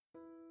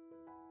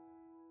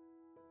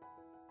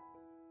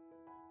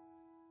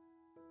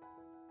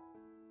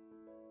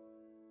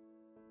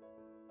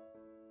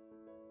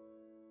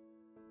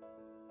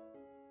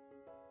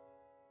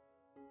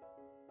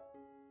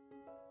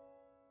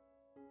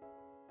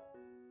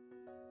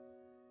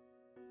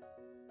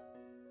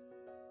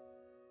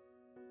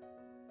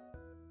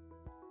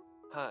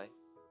Hi,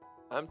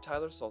 I'm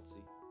Tyler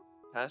Saltzy,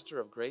 pastor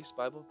of Grace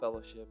Bible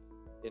Fellowship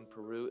in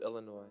Peru,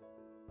 Illinois.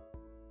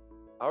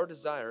 Our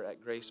desire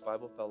at Grace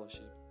Bible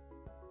Fellowship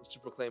is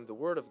to proclaim the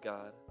Word of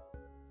God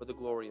for the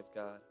glory of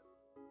God.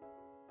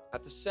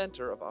 At the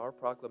center of our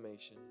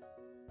proclamation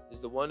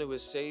is the one who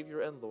is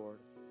Savior and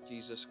Lord,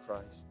 Jesus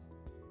Christ.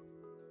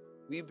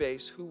 We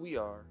base who we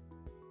are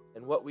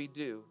and what we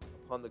do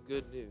upon the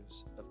good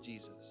news of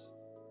Jesus.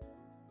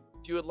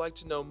 If you would like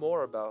to know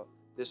more about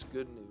this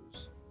good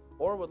news,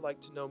 or would like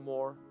to know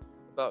more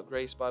about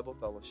Grace Bible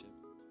Fellowship,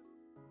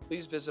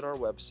 please visit our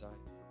website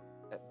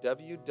at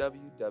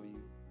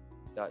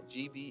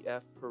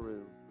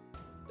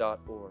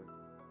www.gbfperu.org.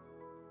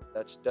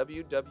 That's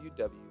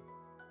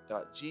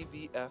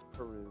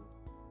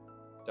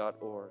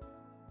www.gbfperu.org.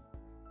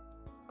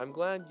 I'm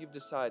glad you've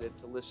decided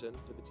to listen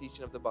to the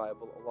teaching of the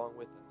Bible along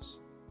with us,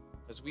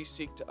 as we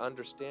seek to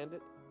understand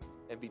it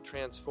and be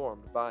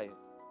transformed by it.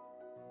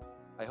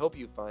 I hope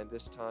you find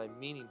this time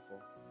meaningful,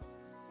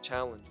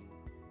 challenging,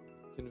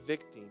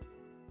 convicting,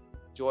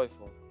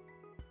 joyful,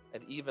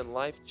 and even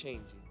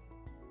life-changing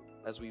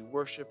as we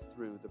worship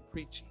through the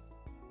preaching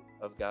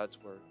of God's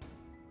Word.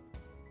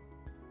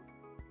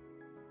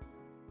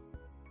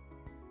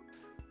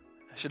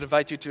 I should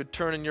invite you to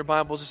turn in your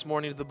Bibles this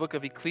morning to the book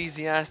of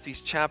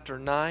Ecclesiastes chapter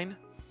 9.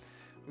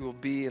 We will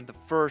be in the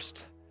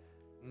first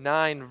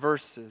 9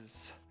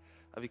 verses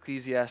of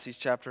Ecclesiastes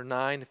chapter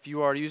 9. If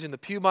you are using the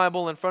Pew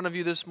Bible in front of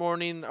you this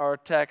morning, our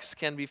text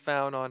can be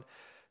found on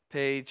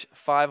page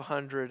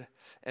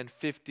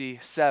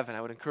 557.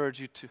 I would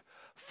encourage you to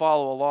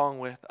follow along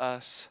with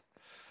us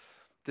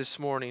this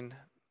morning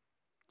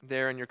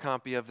there in your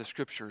copy of the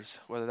Scriptures,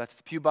 whether that's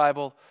the Pew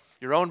Bible,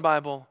 your own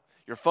Bible,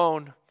 your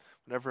phone,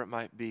 whatever it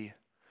might be.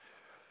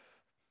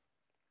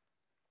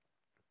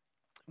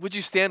 Would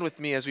you stand with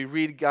me as we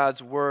read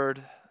God's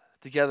Word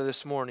together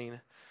this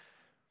morning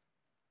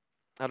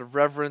out of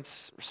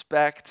reverence,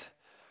 respect,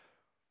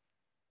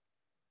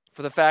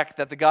 for the fact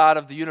that the God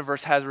of the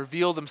universe has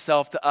revealed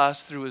himself to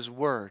us through his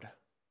Word,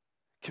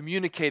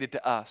 communicated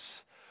to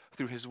us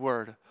through his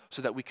Word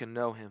so that we can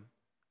know him.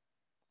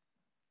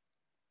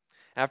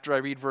 After I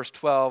read verse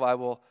 12, I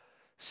will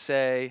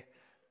say,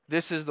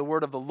 "This is the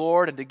word of the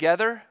Lord," and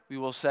together we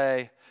will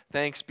say,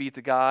 "Thanks be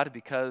to God,"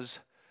 because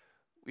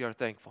we are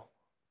thankful.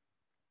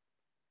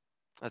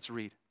 Let's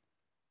read.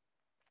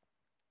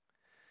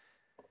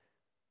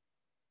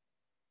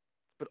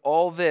 "But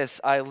all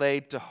this I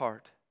laid to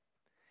heart,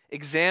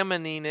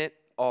 examining it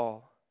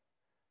all,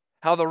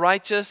 how the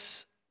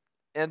righteous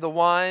and the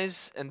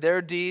wise and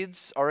their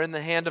deeds are in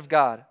the hand of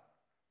God.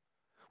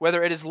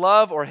 Whether it is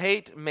love or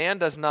hate, man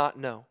does not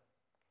know.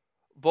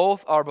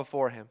 Both are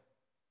before him.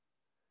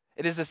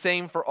 It is the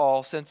same for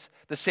all, since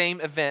the same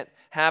event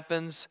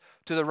happens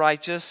to the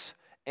righteous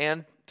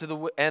and to the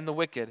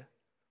wicked,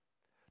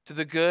 to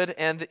the good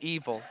and the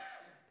evil,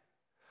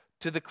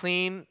 to the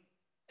clean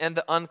and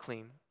the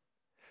unclean,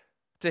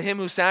 to him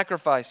who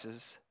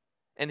sacrifices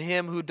and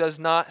him who does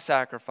not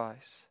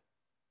sacrifice.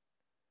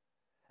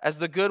 As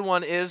the good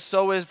one is,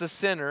 so is the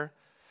sinner,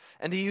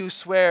 and he who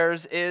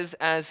swears is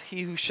as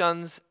he who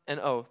shuns an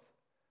oath.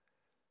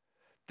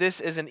 This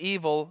is an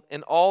evil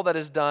in all that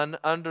is done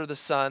under the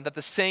sun, that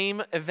the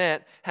same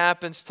event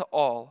happens to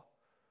all.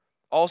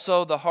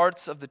 Also, the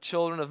hearts of the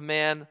children of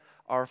man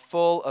are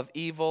full of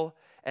evil,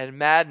 and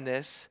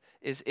madness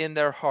is in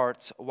their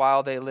hearts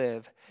while they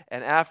live,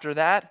 and after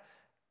that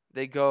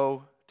they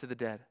go to the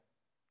dead.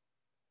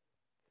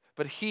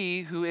 But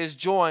he who is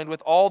joined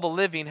with all the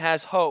living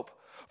has hope.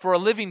 For a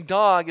living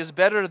dog is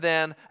better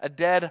than a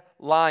dead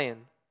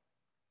lion.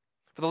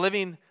 For the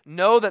living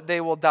know that they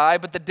will die,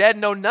 but the dead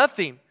know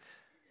nothing,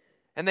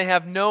 and they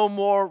have no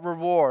more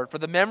reward. For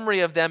the memory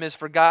of them is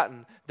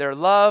forgotten. Their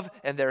love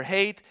and their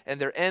hate and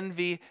their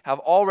envy have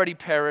already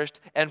perished,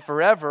 and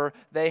forever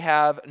they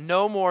have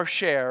no more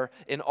share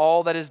in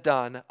all that is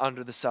done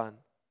under the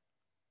sun.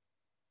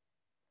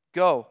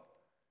 Go.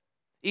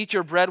 Eat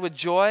your bread with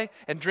joy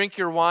and drink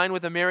your wine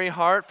with a merry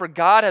heart, for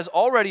God has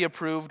already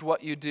approved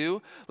what you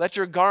do. Let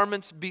your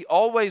garments be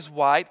always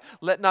white.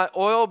 Let not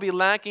oil be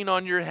lacking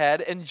on your head.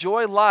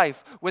 Enjoy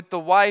life with the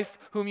wife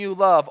whom you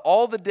love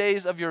all the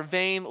days of your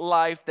vain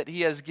life that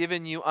he has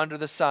given you under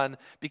the sun,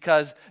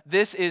 because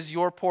this is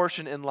your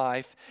portion in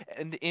life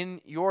and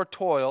in your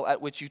toil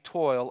at which you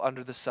toil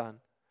under the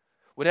sun.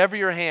 Whatever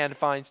your hand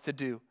finds to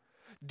do,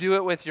 do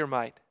it with your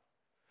might.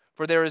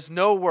 For there is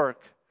no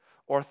work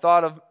or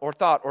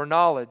thought or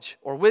knowledge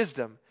or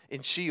wisdom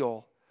in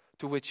Sheol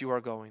to which you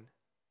are going.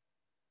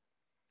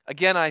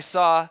 Again I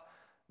saw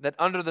that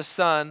under the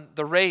sun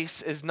the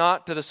race is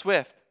not to the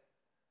swift,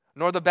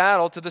 nor the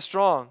battle to the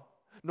strong,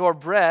 nor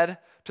bread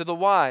to the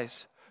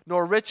wise,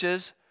 nor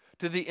riches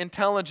to the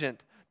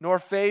intelligent, nor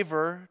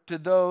favor to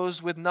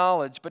those with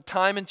knowledge, but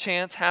time and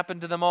chance happen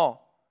to them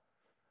all.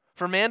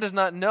 For man does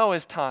not know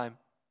his time,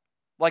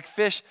 like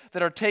fish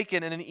that are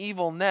taken in an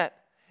evil net,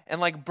 and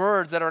like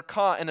birds that are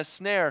caught in a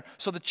snare.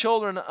 So the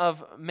children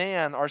of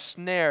man are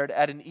snared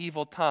at an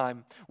evil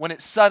time, when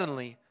it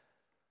suddenly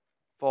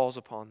falls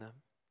upon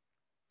them.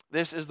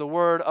 This is the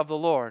word of the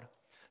Lord.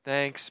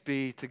 Thanks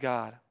be to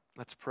God.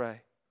 Let's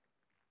pray.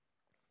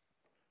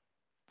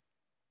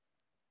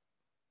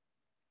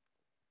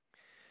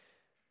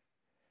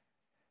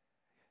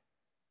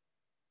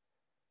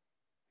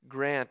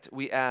 Grant,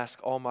 we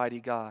ask, Almighty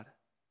God,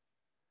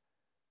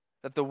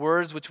 that the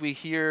words which we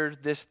hear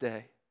this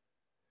day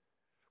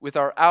with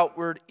our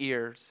outward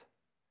ears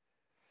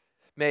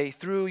may,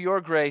 through your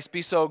grace,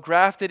 be so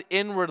grafted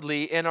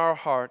inwardly in our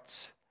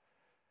hearts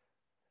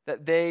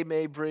that they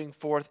may bring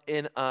forth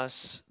in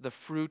us the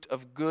fruit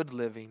of good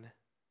living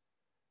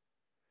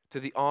to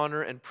the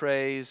honor and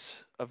praise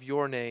of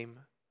your name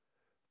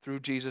through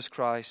Jesus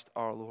Christ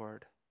our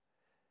Lord.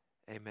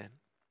 Amen.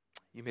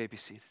 You may be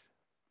seated.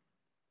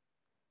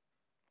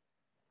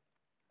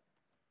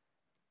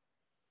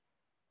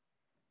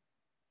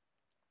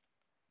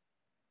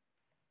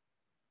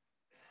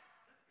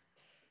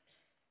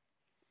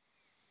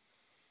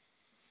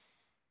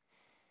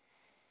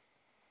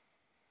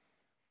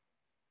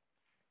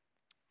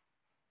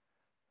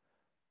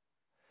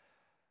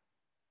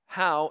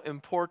 How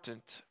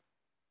important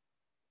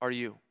are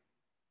you?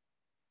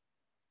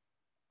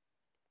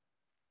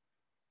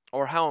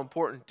 Or how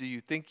important do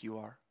you think you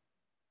are?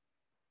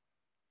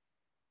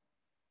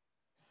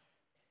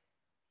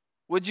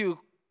 Would you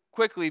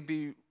quickly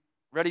be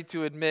ready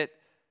to admit,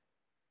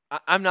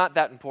 I'm not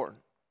that important?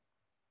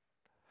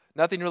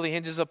 Nothing really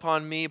hinges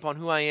upon me, upon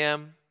who I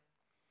am.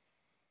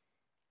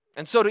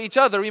 And so to each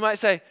other, we might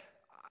say,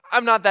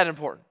 I'm not that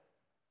important.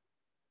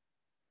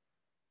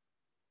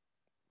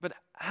 But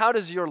how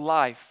does your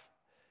life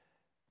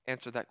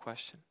answer that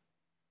question?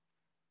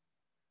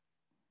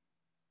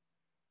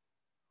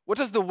 What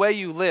does the way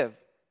you live,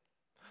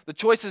 the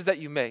choices that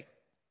you make,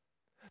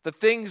 the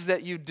things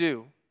that you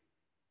do,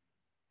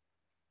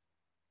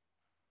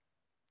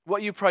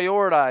 what you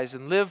prioritize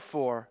and live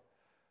for,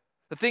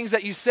 the things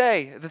that you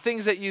say, the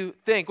things that you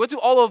think, what do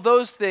all of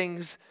those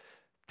things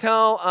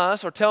tell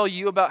us or tell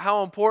you about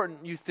how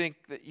important you think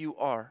that you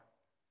are?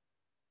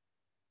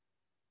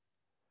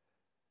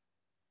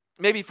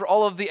 Maybe for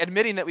all of the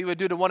admitting that we would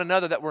do to one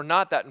another that we're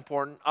not that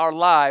important, our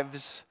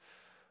lives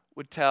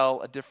would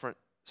tell a different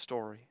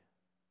story.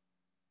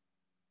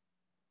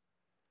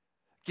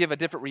 Give a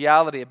different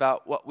reality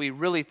about what we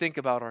really think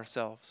about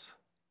ourselves.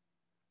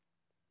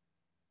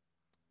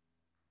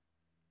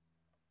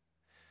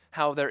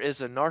 How there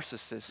is a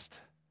narcissist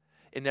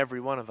in every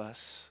one of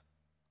us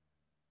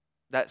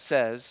that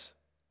says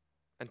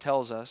and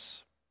tells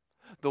us,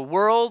 the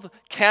world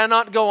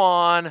cannot go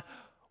on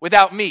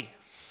without me.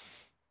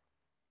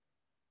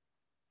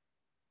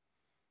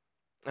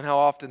 And how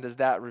often does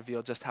that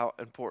reveal just how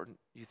important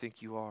you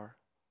think you are?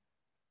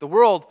 The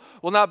world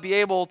will not be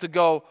able to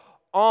go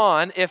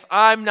on if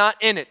I'm not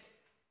in it.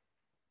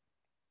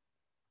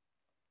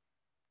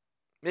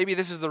 Maybe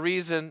this is the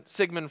reason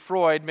Sigmund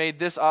Freud made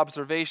this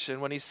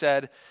observation when he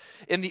said,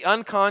 in the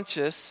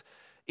unconscious,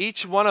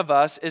 each one of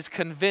us is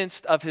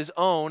convinced of his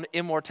own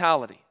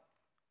immortality.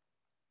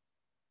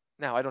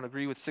 Now, I don't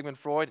agree with Sigmund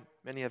Freud,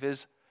 many of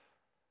his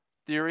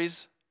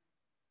theories,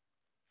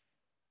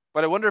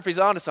 but I wonder if he's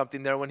onto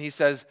something there when he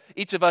says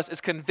each of us is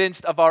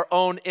convinced of our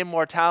own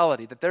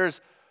immortality, that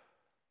there's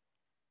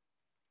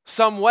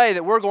some way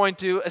that we're going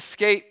to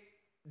escape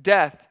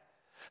death.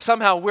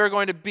 Somehow we're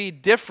going to be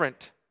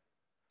different.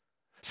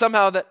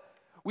 Somehow that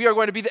we are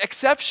going to be the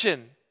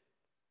exception.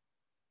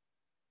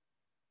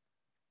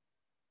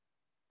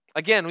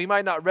 Again, we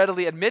might not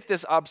readily admit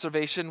this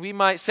observation. We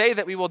might say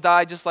that we will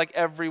die just like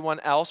everyone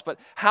else, but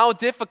how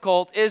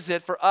difficult is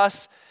it for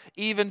us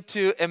even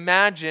to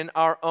imagine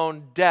our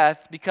own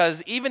death?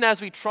 Because even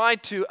as we try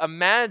to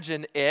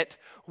imagine it,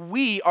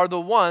 we are the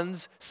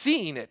ones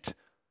seeing it.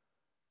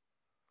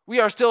 We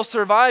are still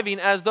surviving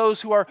as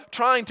those who are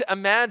trying to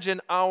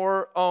imagine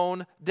our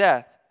own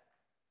death.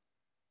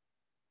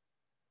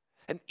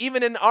 And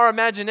even in our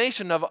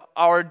imagination of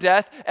our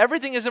death,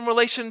 everything is in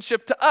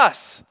relationship to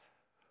us.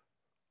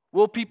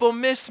 Will people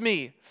miss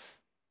me?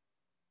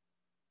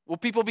 Will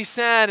people be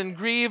sad and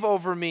grieve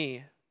over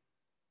me?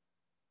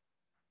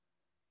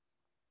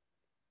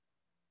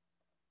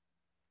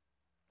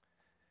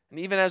 And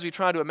even as we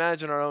try to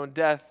imagine our own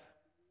death,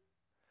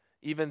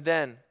 even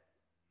then,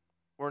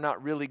 we're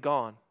not really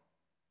gone.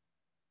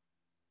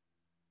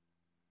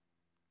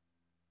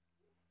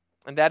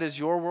 And that is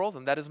your world,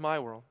 and that is my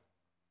world.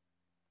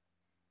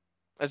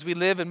 As we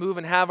live and move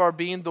and have our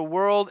being, the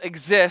world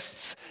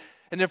exists,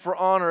 and if we're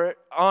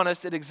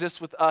honest, it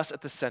exists with us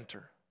at the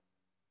center.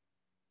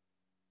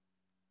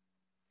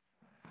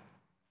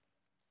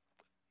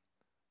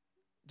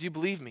 Do you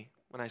believe me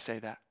when I say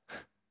that?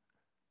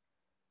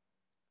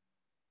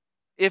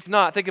 If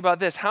not, think about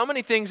this. How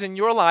many things in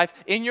your life,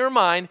 in your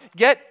mind,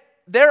 get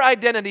their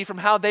identity from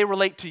how they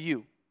relate to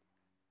you?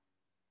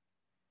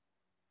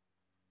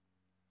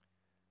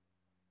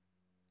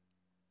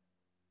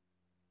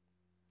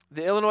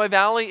 The Illinois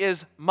Valley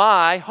is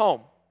my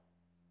home.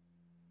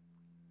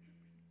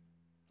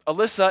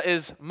 Alyssa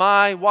is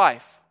my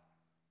wife.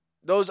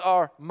 Those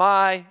are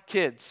my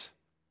kids.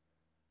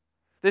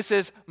 This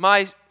is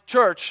my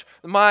church,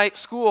 my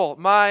school,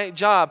 my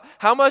job.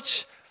 How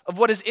much of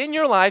what is in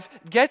your life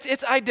gets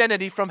its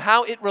identity from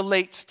how it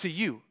relates to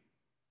you.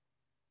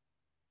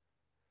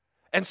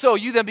 And so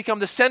you then become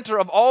the center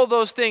of all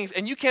those things,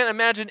 and you can't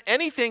imagine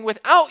anything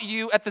without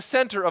you at the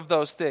center of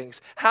those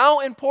things. How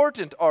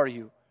important are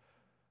you?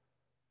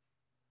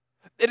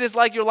 It is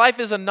like your life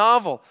is a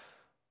novel,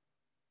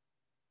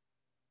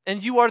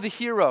 and you are the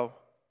hero.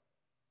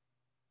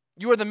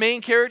 You are the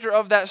main character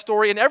of that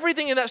story, and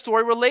everything in that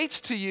story relates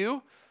to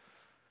you.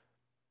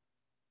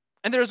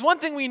 And there's one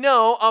thing we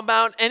know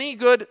about any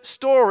good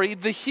story: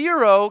 the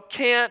hero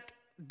can't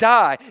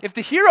die. If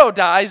the hero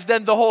dies,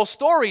 then the whole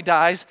story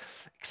dies,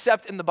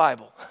 except in the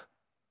Bible.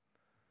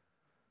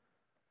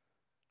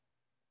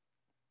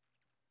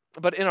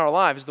 But in our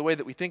lives, the way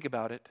that we think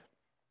about it,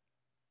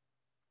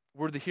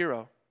 we're the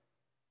hero.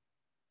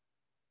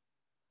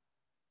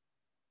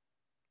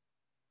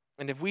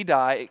 And if we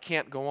die, it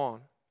can't go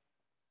on.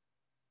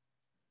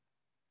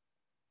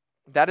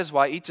 That is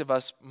why each of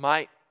us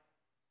might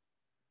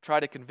try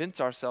to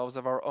convince ourselves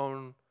of our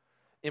own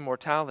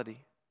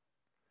immortality.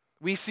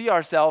 We see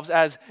ourselves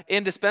as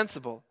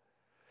indispensable.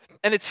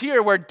 And it's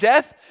here where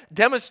death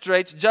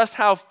demonstrates just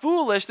how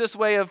foolish this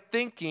way of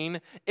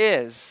thinking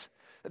is,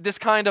 this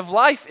kind of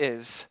life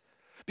is.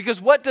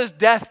 Because what does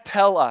death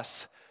tell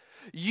us?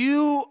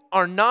 You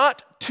are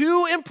not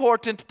too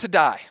important to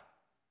die.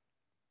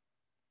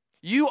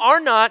 You are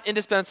not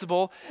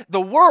indispensable.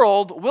 The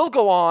world will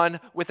go on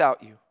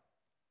without you.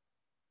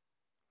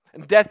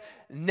 And death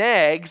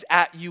nags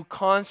at you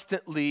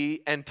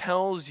constantly and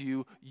tells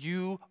you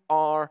you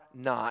are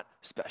not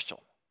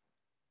special.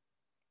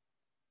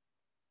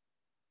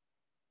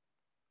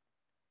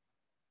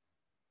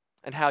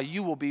 And how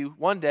you will be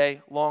one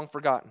day long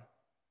forgotten.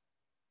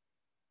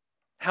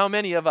 How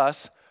many of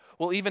us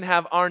will even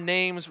have our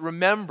names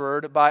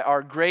remembered by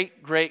our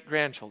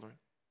great-great-grandchildren?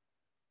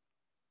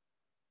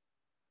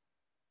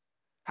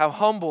 How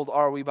humbled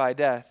are we by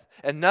death?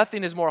 And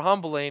nothing is more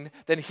humbling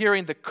than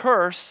hearing the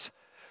curse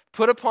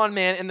put upon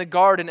man in the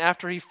garden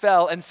after he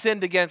fell and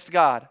sinned against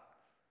God.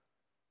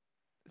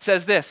 It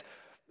says this: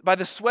 by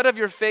the sweat of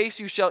your face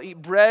you shall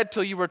eat bread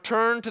till you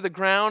return to the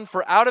ground,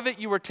 for out of it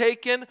you were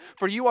taken,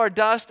 for you are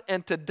dust,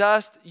 and to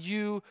dust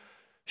you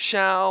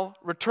shall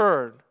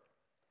return.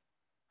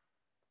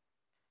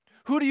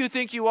 Who do you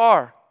think you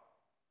are?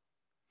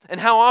 And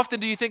how often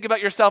do you think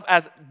about yourself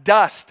as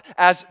dust,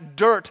 as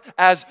dirt,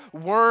 as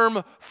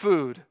worm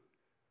food?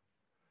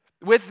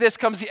 With this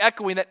comes the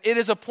echoing that it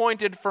is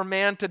appointed for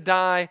man to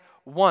die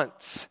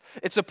once.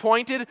 It's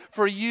appointed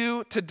for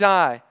you to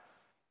die.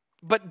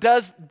 But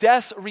does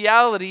death's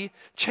reality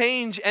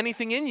change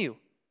anything in you?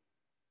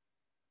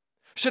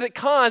 Should it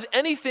cause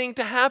anything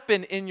to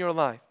happen in your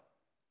life?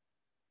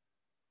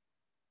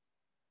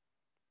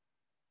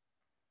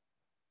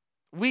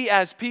 We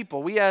as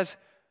people, we as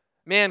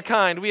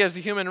mankind, we as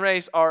the human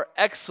race are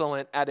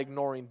excellent at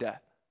ignoring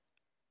death.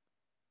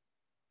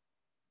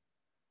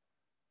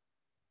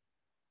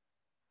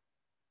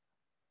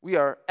 We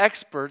are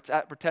experts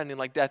at pretending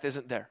like death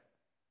isn't there.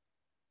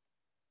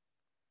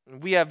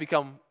 And we have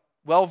become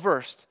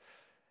well-versed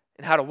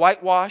in how to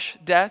whitewash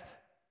death,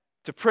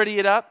 to pretty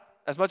it up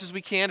as much as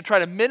we can, to try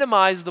to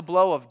minimize the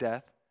blow of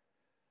death.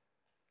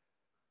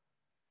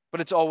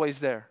 But it's always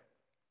there.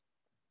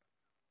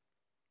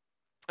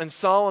 And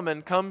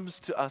Solomon comes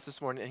to us this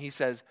morning and he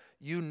says,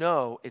 you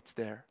know it's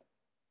there.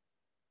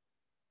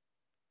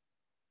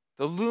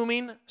 The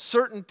looming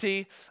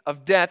certainty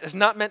of death is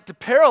not meant to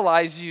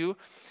paralyze you.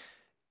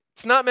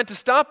 It's not meant to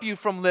stop you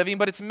from living,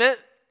 but it's meant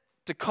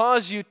to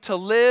cause you to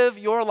live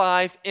your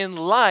life in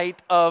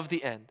light of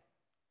the end.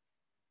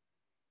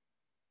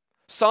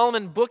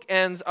 Solomon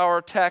bookends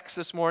our text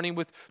this morning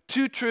with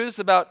two truths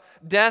about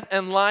death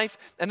and life,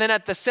 and then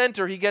at the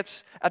center, he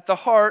gets at the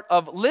heart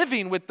of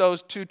living with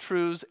those two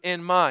truths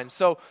in mind.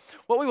 So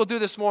what we will do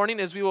this morning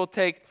is we will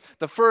take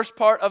the first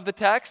part of the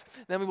text,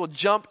 then we will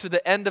jump to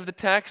the end of the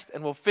text,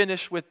 and we'll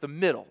finish with the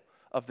middle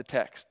of the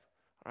text.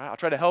 All right, I'll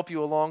try to help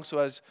you along so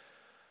as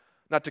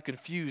not to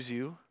confuse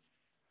you.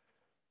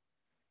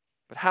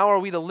 But how are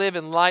we to live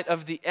in light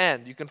of the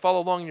end? You can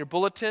follow along in your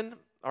bulletin,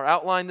 our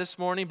outline this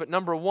morning, but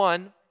number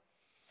one,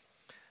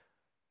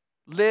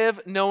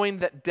 live knowing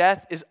that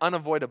death is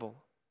unavoidable.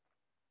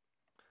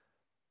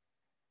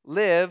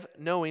 Live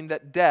knowing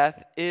that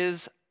death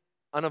is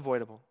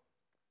unavoidable.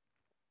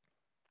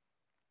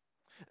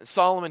 And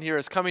Solomon here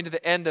is coming to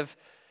the end of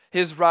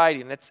his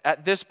writing. It's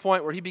at this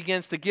point where he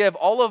begins to give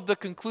all of the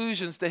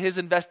conclusions to his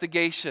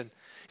investigation.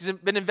 He's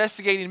been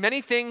investigating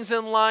many things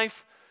in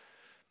life,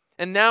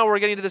 and now we're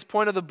getting to this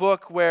point of the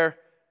book where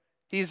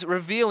he's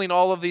revealing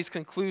all of these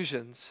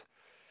conclusions.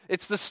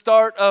 It's the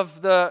start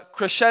of the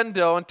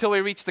crescendo until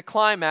we reach the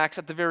climax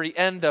at the very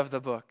end of the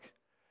book.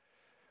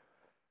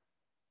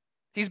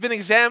 He's been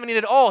examining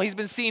it all. He's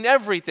been seeing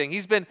everything.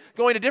 He's been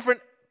going to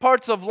different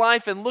parts of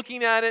life and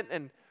looking at it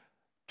and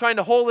trying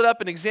to hold it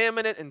up and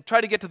examine it and try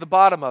to get to the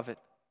bottom of it.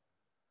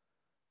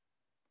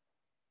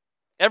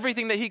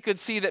 Everything that he could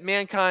see that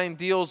mankind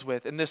deals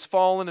with in this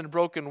fallen and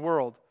broken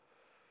world.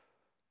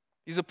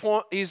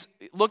 He's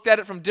looked at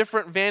it from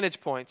different vantage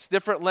points,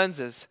 different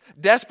lenses,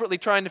 desperately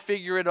trying to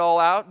figure it all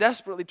out,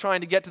 desperately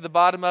trying to get to the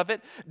bottom of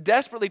it,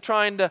 desperately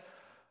trying to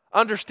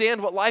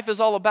understand what life is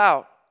all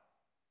about,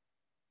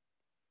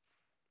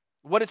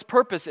 what its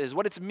purpose is,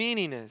 what its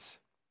meaning is,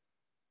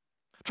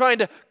 trying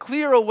to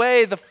clear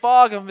away the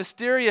fog of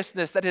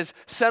mysteriousness that has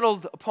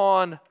settled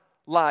upon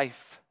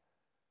life.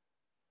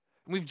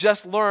 We've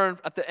just learned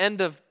at the end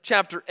of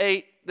chapter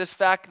 8 this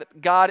fact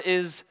that God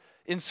is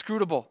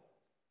inscrutable.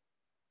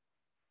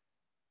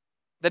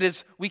 That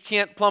is, we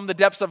can't plumb the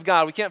depths of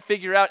God. We can't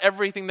figure out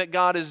everything that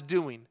God is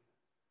doing.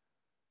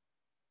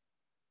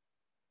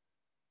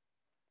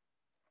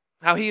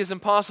 How He is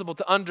impossible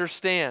to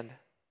understand.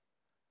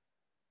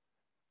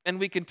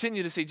 And we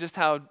continue to see just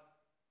how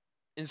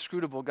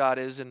inscrutable God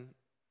is in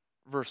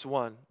verse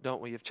 1,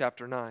 don't we, of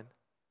chapter 9.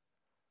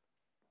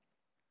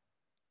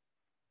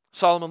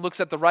 Solomon looks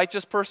at the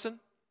righteous person,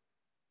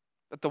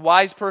 at the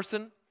wise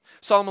person.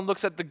 Solomon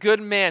looks at the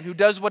good man who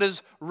does what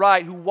is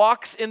right, who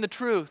walks in the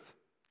truth,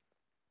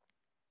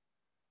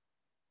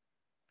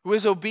 who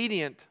is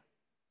obedient,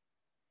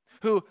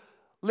 who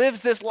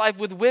lives this life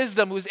with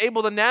wisdom, who is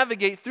able to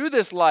navigate through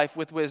this life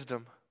with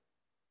wisdom.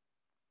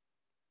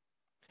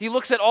 He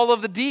looks at all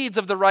of the deeds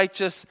of the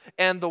righteous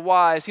and the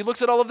wise. He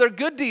looks at all of their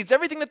good deeds,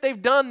 everything that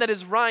they've done that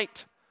is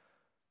right.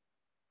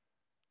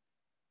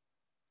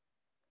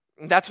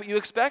 And that's what you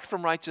expect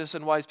from righteous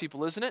and wise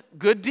people, isn't it?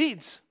 Good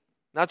deeds.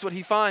 That's what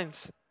he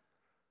finds.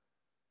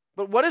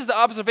 But what is the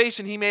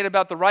observation he made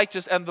about the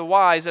righteous and the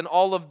wise and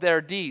all of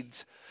their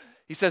deeds?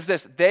 He says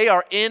this: they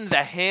are in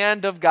the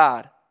hand of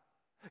God.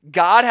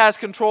 God has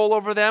control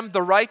over them.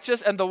 The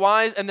righteous and the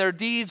wise and their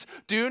deeds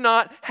do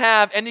not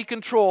have any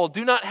control,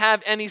 do not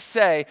have any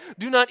say,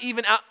 do not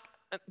even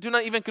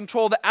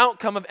control the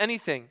outcome of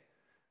anything.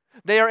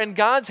 They are in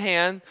God's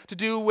hand to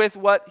do with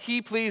what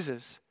He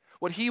pleases,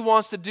 what He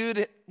wants to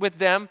do with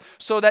them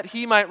so that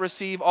He might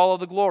receive all of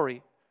the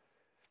glory.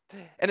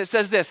 And it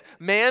says this: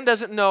 man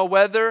doesn't know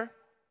whether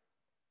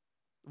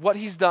what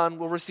he's done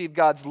will receive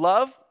God's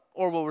love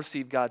or will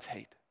receive God's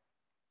hate.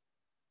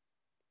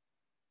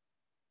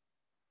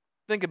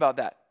 Think about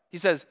that. He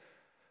says,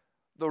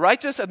 the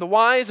righteous and the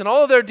wise and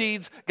all of their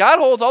deeds, God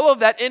holds all of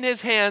that in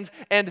His hands,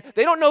 and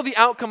they don't know the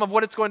outcome of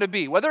what it's going to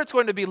be. Whether it's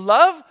going to be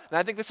love, and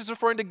I think this is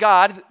referring to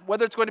God,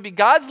 whether it's going to be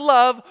God's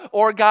love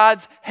or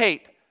God's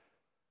hate.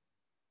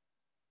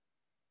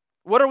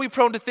 What are we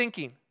prone to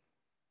thinking?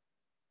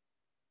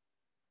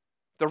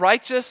 The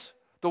righteous,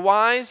 the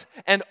wise,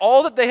 and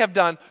all that they have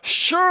done,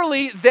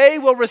 surely they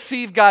will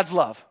receive God's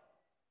love.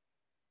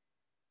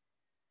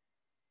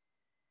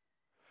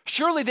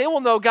 Surely they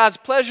will know God's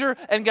pleasure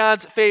and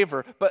God's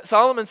favor. But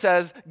Solomon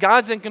says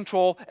God's in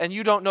control and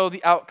you don't know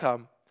the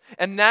outcome.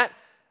 And that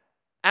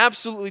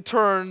absolutely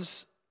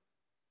turns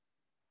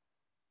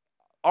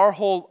our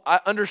whole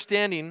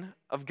understanding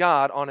of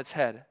God on its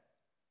head.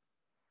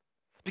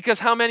 Because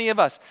how many of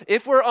us,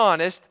 if we're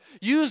honest,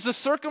 use the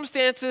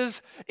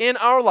circumstances in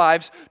our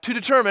lives to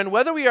determine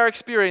whether we are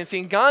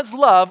experiencing God's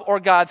love or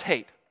God's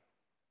hate?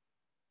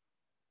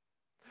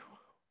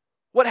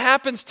 What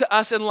happens to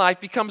us in life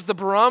becomes the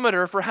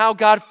barometer for how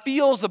God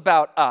feels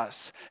about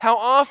us. How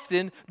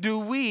often do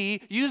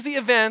we use the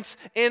events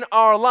in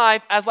our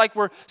life as like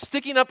we're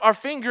sticking up our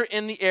finger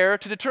in the air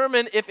to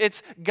determine if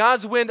it's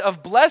God's wind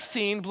of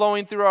blessing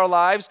blowing through our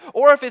lives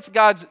or if it's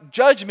God's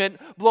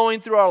judgment blowing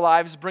through our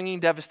lives,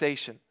 bringing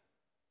devastation?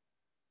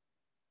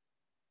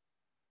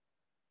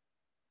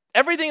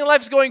 Everything in life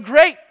is going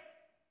great.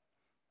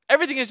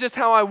 Everything is just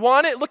how I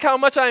want it. Look how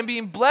much I am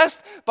being blessed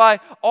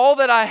by all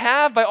that I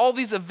have, by all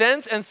these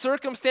events and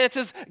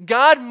circumstances.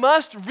 God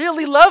must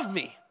really love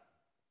me.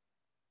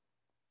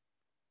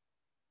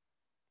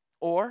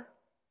 Or,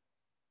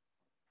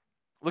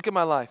 look at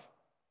my life.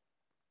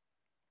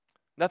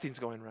 Nothing's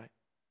going right.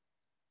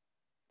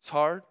 It's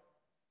hard.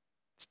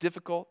 It's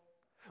difficult.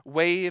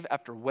 Wave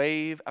after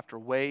wave after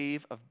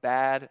wave of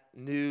bad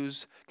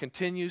news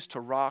continues to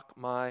rock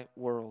my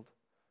world.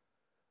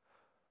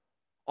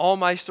 All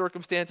my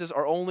circumstances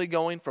are only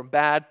going from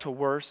bad to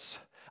worse.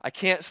 I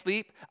can't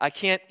sleep. I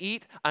can't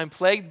eat. I'm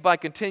plagued by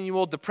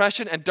continual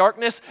depression and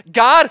darkness.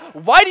 God,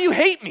 why do you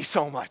hate me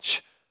so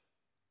much?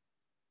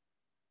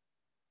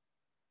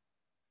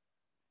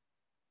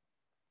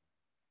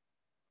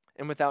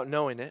 And without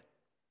knowing it,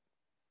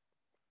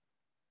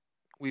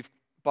 we've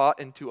bought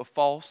into a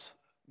false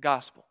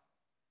gospel.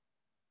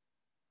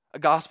 A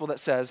gospel that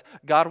says,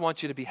 God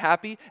wants you to be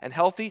happy and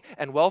healthy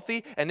and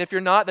wealthy, and if you're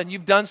not, then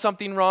you've done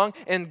something wrong,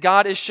 and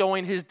God is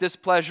showing His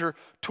displeasure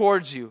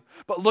towards you.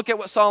 But look at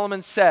what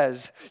Solomon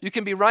says. You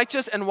can be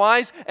righteous and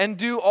wise and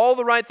do all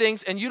the right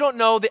things, and you don't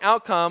know the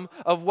outcome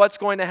of what's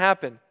going to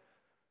happen.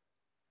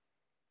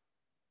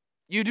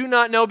 You do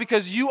not know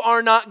because you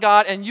are not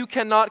God, and you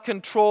cannot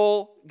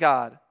control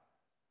God.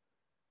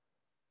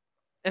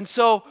 And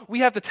so we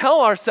have to tell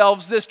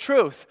ourselves this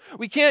truth.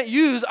 We can't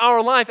use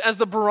our life as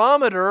the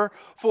barometer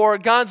for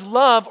God's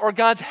love or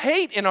God's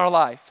hate in our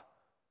life.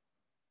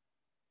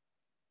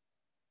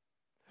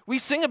 We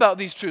sing about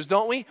these truths,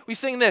 don't we? We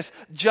sing this,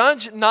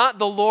 judge not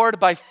the Lord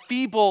by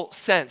feeble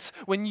sense.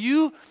 When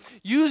you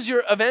use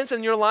your events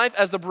in your life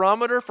as the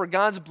barometer for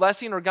God's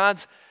blessing or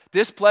God's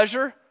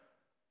displeasure,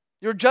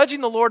 you're judging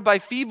the Lord by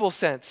feeble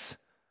sense.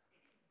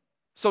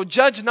 So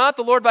judge not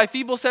the Lord by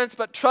feeble sense,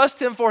 but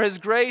trust him for his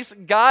grace.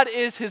 God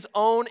is his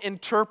own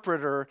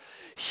interpreter.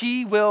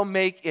 He will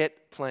make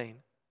it plain.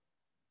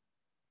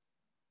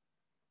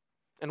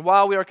 And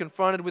while we are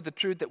confronted with the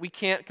truth that we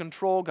can't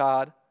control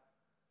God,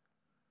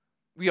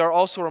 we are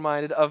also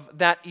reminded of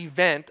that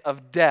event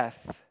of death,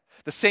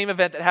 the same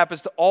event that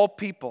happens to all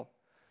people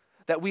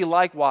that we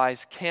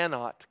likewise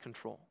cannot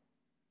control.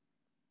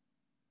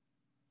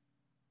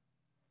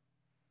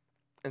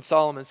 And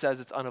Solomon says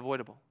it's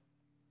unavoidable.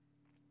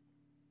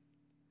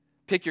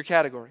 Pick your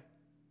category.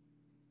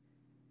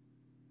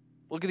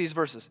 Look at these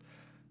verses.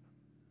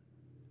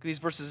 Look at these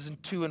verses in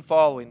 2 and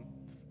following.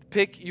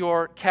 Pick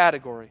your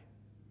category.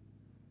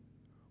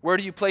 Where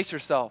do you place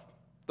yourself?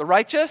 The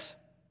righteous?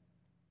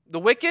 The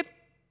wicked?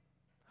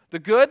 The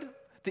good?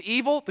 The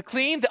evil? The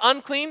clean? The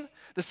unclean?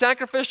 The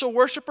sacrificial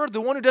worshiper? The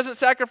one who doesn't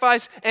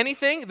sacrifice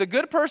anything? The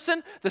good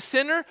person? The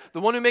sinner? The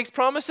one who makes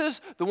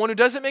promises? The one who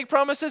doesn't make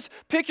promises?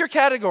 Pick your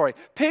category.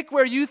 Pick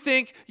where you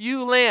think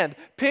you land.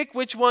 Pick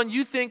which one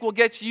you think will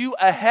get you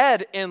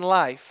ahead in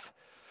life.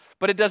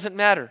 But it doesn't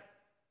matter.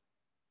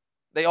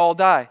 They all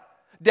die.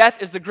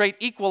 Death is the great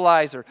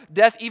equalizer.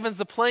 Death evens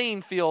the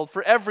playing field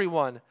for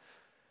everyone.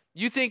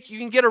 You think you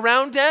can get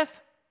around death?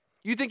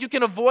 You think you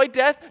can avoid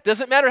death?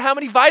 Doesn't matter how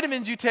many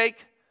vitamins you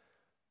take.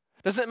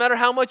 Doesn't matter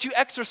how much you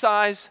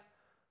exercise.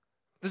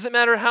 Doesn't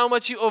matter how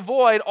much you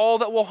avoid all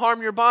that will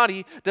harm your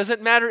body.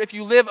 Doesn't matter if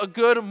you live a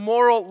good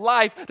moral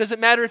life. Doesn't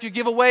matter if you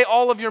give away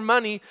all of your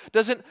money.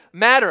 Doesn't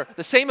matter.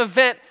 The same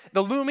event,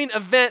 the looming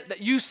event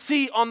that you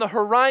see on the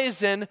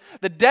horizon,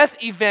 the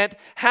death event,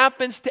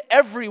 happens to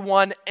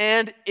everyone,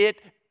 and it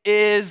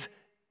is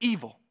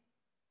evil.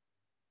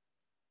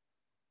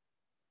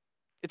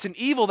 It's an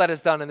evil that is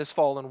done in this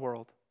fallen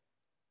world.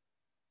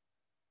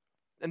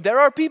 And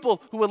there are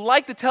people who would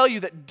like to tell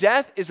you that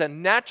death is a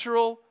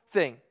natural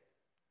thing.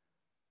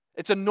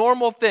 It's a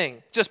normal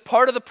thing, just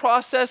part of the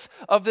process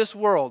of this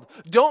world.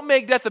 Don't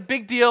make death a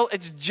big deal,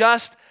 it's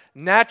just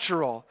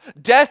natural.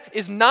 Death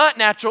is not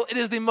natural, it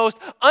is the most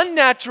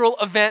unnatural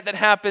event that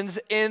happens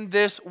in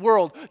this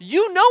world.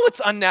 You know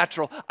it's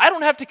unnatural. I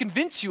don't have to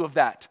convince you of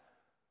that.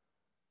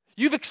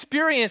 You've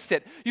experienced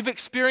it. You've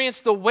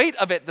experienced the weight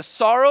of it, the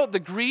sorrow, the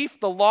grief,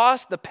 the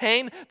loss, the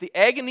pain, the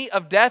agony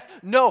of death.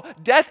 No,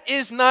 death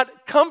is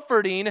not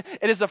comforting. It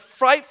is a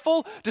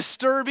frightful,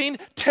 disturbing,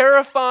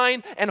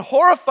 terrifying, and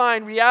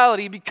horrifying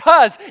reality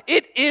because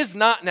it is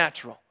not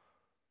natural.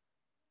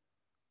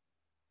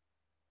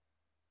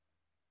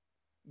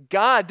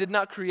 God did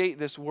not create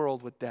this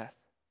world with death.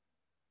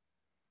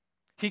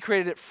 He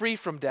created it free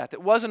from death.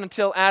 It wasn't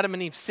until Adam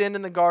and Eve sinned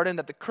in the garden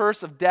that the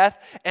curse of death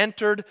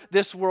entered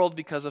this world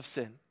because of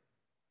sin.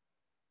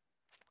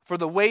 For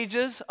the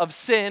wages of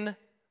sin,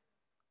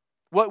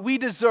 what we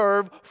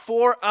deserve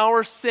for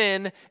our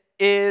sin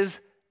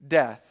is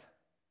death.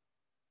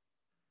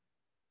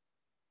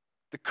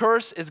 The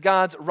curse is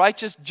God's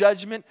righteous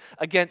judgment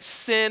against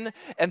sin,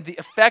 and the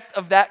effect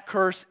of that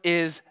curse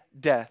is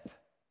death.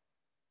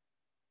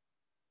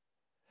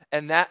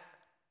 And that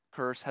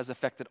curse has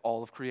affected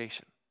all of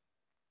creation.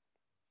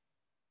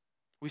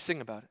 We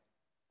sing about it.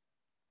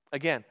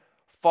 Again,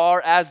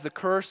 far as the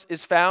curse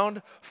is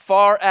found,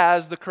 far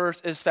as the curse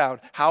is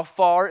found. How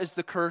far is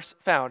the curse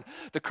found?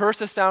 The curse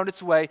has found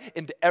its way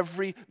into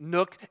every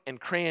nook and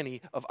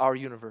cranny of our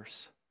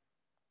universe.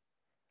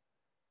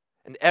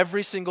 And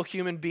every single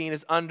human being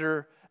is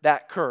under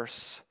that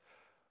curse.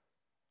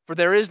 For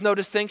there is no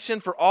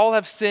distinction, for all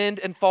have sinned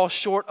and fall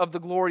short of the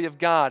glory of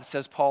God,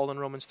 says Paul in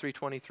Romans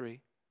 3:23.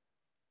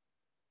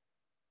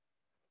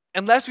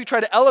 Unless we try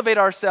to elevate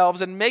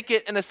ourselves and make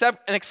it an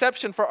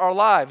exception for our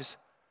lives.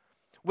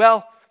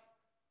 Well,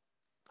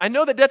 I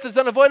know that death is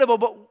unavoidable,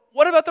 but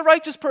what about the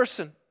righteous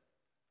person?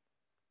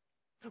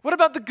 What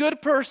about the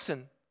good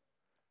person?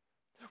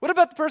 What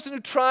about the person who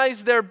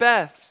tries their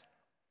best?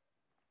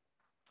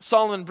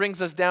 Solomon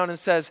brings us down and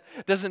says,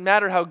 it doesn't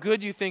matter how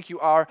good you think you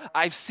are,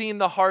 I've seen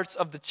the hearts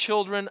of the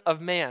children of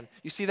man.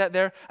 You see that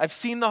there? I've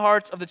seen the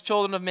hearts of the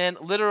children of man.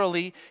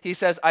 Literally, he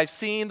says, I've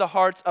seen the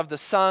hearts of the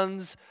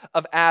sons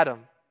of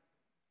Adam.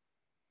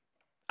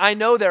 I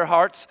know their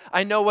hearts.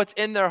 I know what's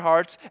in their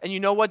hearts. And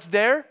you know what's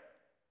there?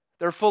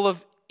 They're full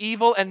of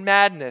evil and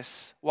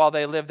madness while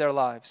they live their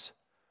lives.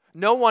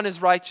 No one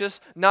is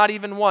righteous, not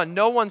even one.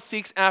 No one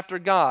seeks after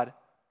God.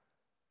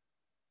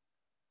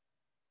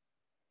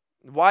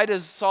 Why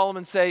does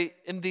Solomon say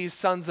in these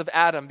sons of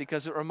Adam?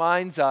 Because it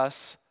reminds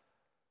us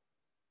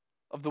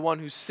of the one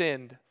who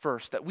sinned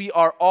first, that we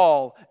are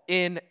all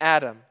in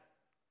Adam.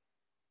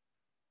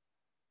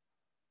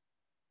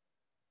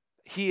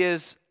 He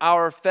is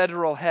our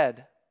federal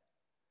head.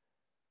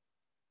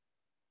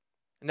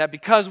 And that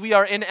because we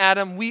are in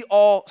Adam, we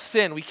all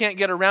sin. We can't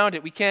get around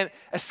it. We can't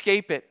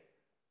escape it.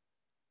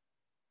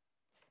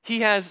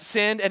 He has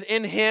sinned, and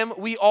in him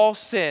we all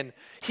sin.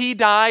 He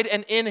died,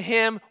 and in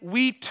him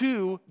we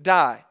too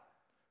die.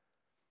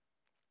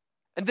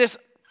 And this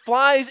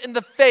flies in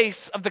the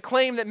face of the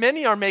claim that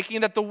many are making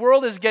that the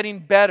world is getting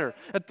better,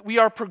 that we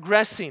are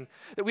progressing,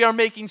 that we are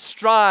making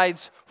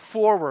strides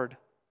forward,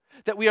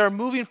 that we are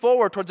moving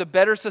forward towards a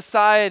better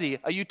society,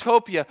 a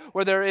utopia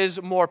where there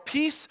is more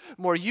peace,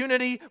 more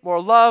unity,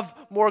 more love,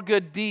 more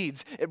good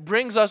deeds. It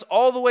brings us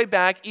all the way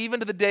back even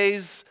to the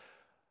days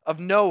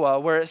of Noah,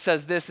 where it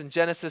says this in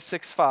Genesis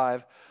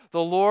 6:5,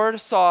 "The Lord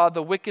saw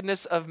the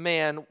wickedness of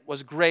man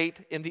was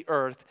great in the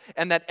earth,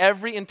 and that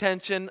every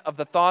intention of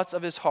the thoughts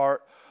of his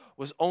heart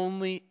was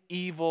only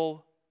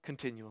evil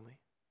continually."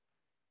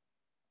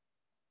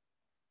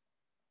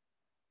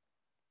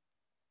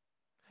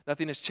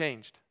 Nothing has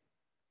changed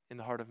in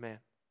the heart of man.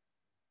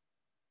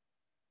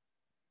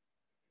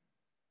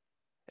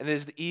 And it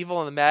is the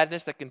evil and the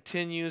madness that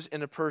continues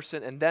in a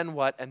person, and then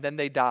what? And then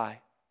they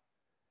die.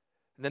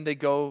 And then they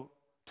go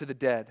to the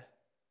dead.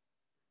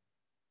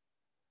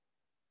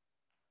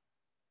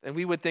 And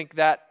we would think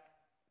that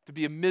to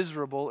be a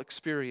miserable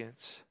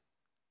experience.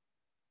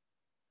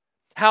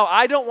 How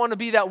I don't want to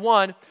be that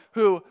one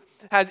who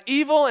has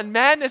evil and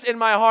madness in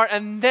my heart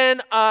and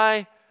then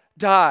I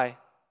die.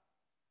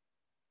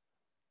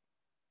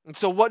 And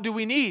so what do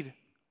we need?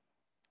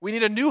 We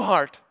need a new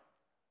heart,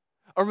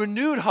 a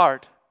renewed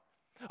heart,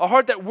 a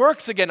heart that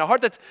works again, a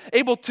heart that's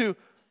able to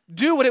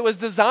do what it was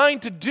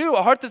designed to do,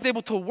 a heart that's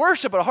able to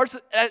worship, a heart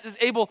that is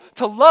able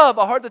to love,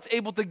 a heart that's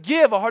able to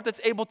give, a heart that's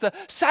able to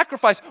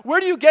sacrifice. Where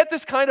do you get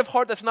this kind of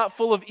heart that's not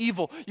full of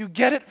evil? You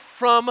get it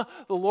from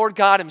the Lord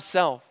God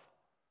Himself.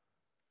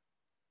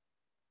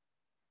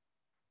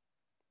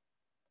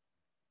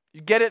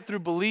 You get it through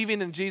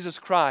believing in Jesus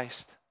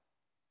Christ,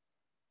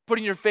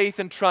 putting your faith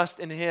and trust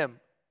in Him,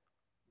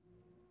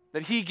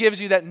 that He gives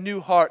you that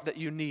new heart that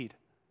you need,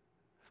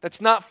 that's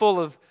not full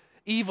of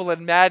evil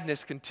and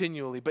madness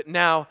continually, but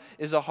now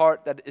is a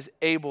heart that is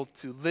able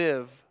to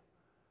live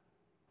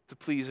to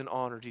please and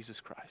honor Jesus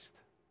Christ.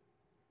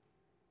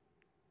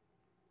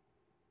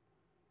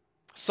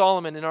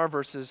 Solomon in our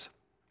verses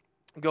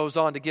goes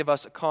on to give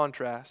us a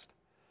contrast.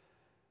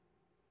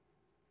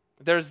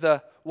 There's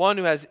the one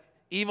who has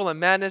evil and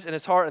madness in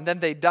his heart, and then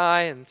they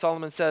die, and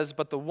Solomon says,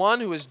 "But the one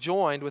who is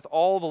joined with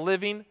all the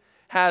living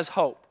has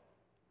hope."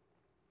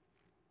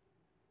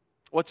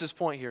 What's his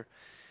point here?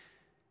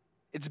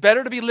 It's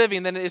better to be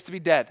living than it is to be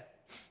dead.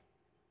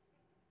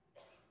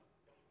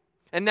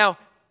 And now,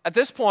 at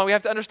this point, we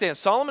have to understand,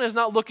 Solomon is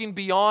not looking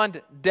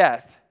beyond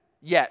death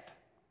yet.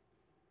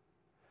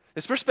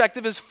 This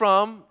perspective is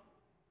from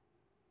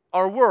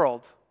our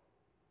world,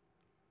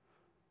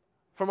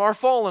 from our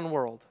fallen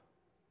world.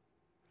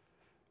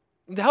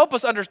 And to help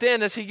us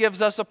understand this, he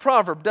gives us a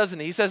proverb, doesn't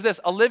he? He says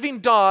this, "A living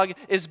dog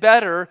is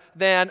better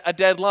than a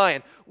dead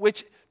lion,"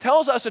 which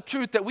tells us a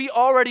truth that we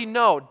already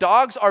know.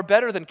 Dogs are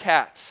better than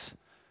cats.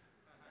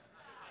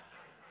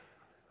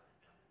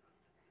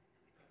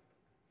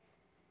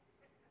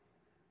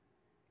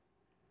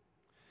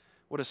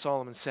 What is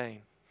Solomon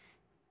saying?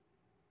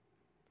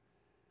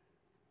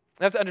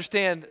 I have to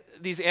understand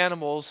these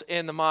animals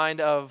in the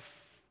mind of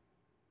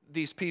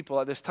these people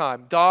at this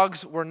time.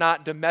 Dogs were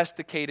not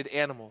domesticated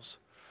animals.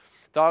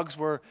 Dogs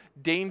were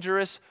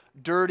dangerous,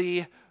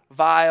 dirty,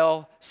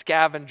 vile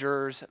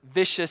scavengers,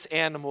 vicious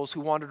animals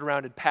who wandered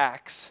around in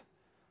packs.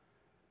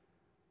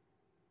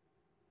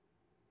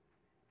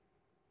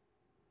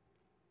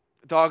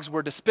 Dogs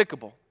were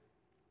despicable.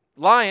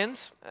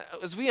 Lions,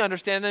 as we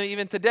understand them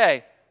even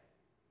today,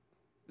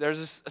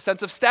 there's a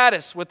sense of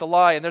status with the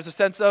lion. There's a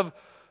sense of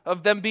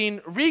them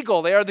being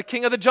regal. They are the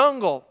king of the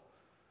jungle.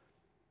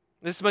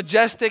 This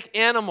majestic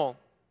animal.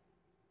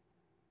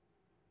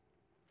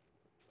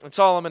 And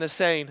Solomon is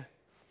saying,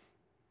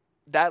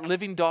 that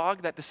living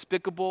dog, that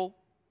despicable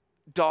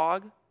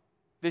dog,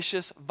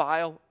 vicious,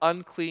 vile,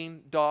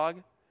 unclean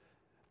dog,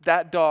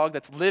 that dog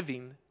that's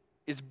living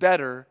is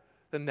better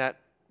than that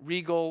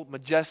regal,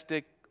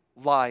 majestic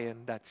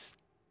lion that's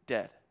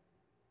dead.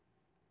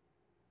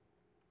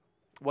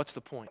 What's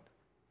the point?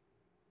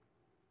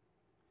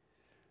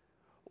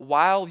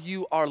 While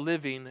you are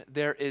living,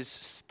 there is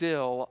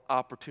still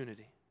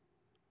opportunity.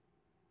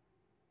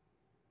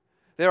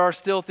 There are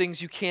still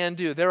things you can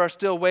do. There are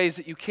still ways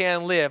that you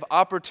can live.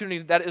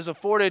 Opportunity that is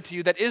afforded to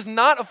you that is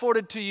not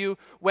afforded to you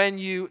when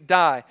you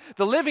die.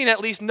 The living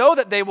at least know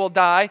that they will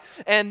die,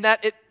 and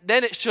that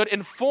then it should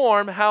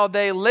inform how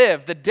they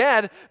live. The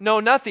dead know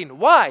nothing.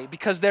 Why?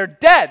 Because they're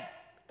dead.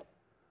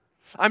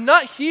 I'm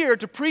not here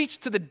to preach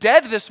to the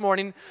dead this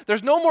morning.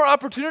 There's no more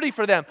opportunity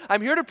for them.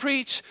 I'm here to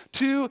preach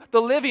to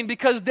the living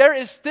because there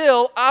is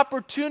still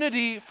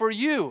opportunity for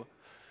you.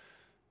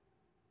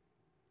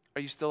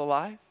 Are you still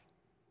alive?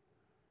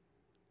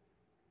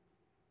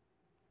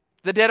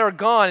 The dead are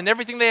gone, and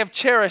everything they have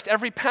cherished,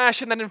 every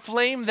passion that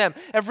inflamed them,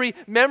 every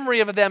memory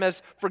of them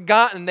has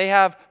forgotten. They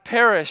have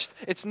perished.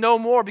 It's no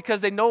more because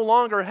they no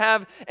longer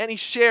have any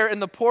share in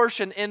the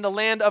portion in the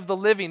land of the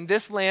living,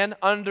 this land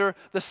under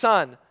the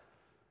sun.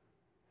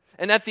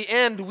 And at the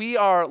end, we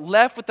are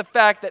left with the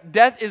fact that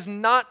death is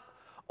not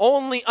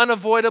only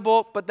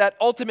unavoidable, but that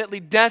ultimately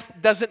death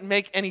doesn't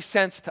make any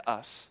sense to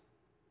us.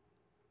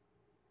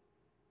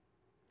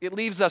 It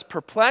leaves us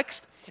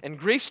perplexed and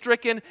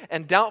grief-stricken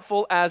and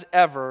doubtful as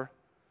ever.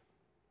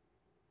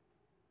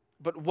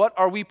 But what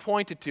are we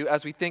pointed to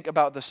as we think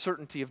about the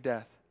certainty of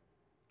death?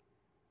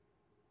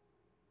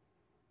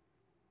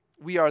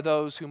 We are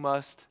those who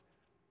must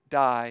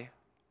die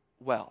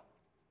well.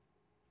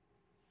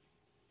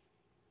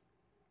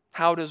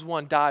 How does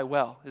one die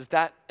well? Is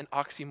that an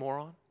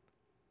oxymoron?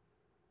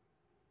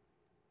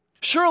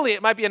 Surely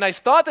it might be a nice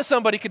thought that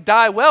somebody could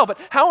die well, but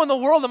how in the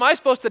world am I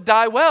supposed to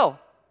die well?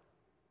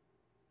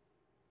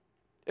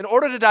 In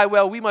order to die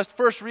well, we must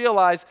first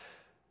realize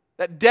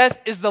that death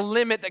is the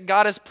limit that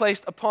God has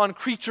placed upon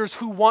creatures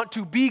who want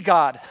to be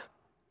God.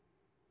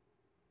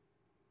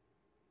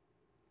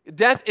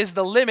 Death is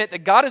the limit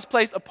that God has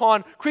placed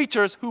upon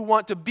creatures who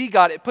want to be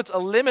God. It puts a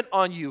limit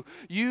on you.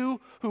 You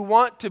who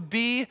want to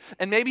be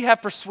and maybe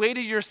have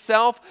persuaded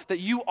yourself that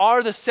you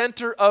are the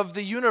center of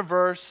the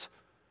universe,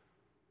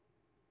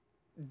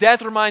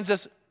 death reminds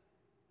us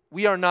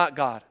we are not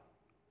God.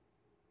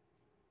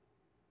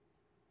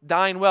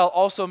 Dying well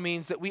also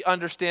means that we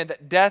understand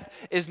that death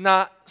is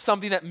not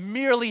something that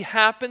merely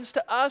happens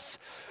to us,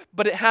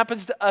 but it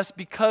happens to us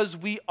because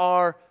we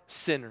are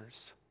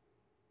sinners.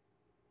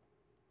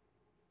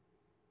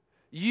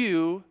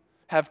 You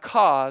have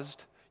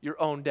caused your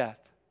own death.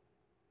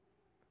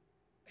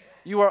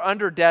 You are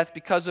under death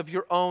because of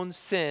your own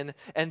sin,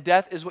 and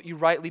death is what you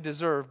rightly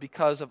deserve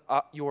because of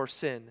your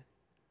sin.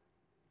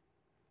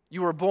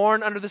 You were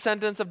born under the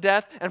sentence of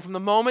death, and from the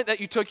moment that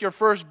you took your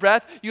first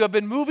breath, you have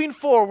been moving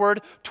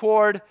forward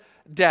toward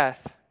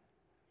death.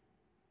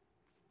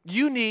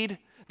 You need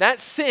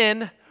that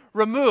sin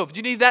removed.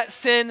 You need that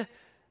sin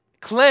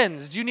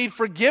cleansed. You need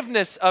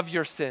forgiveness of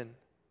your sin.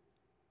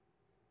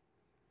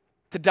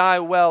 To die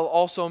well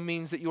also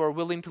means that you are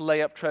willing to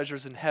lay up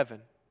treasures in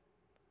heaven,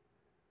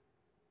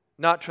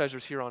 not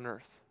treasures here on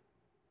earth.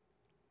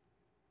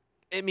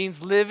 It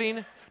means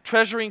living,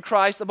 treasuring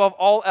Christ above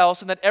all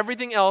else, and that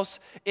everything else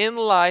in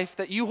life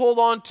that you hold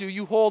on to,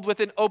 you hold with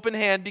an open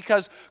hand,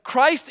 because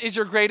Christ is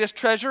your greatest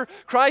treasure.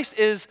 Christ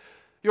is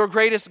your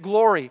greatest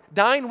glory.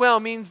 Dying well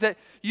means that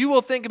you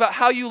will think about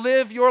how you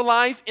live your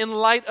life in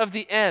light of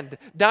the end.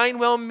 Dying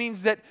well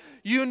means that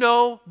you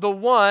know the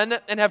one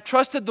and have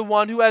trusted the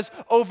one who has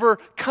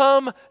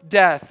overcome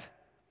death,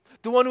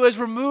 the one who has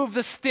removed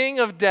the sting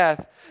of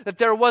death that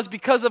there was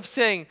because of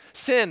sin,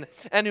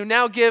 and who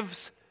now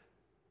gives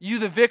you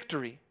the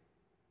victory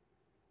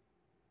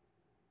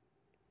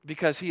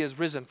because he has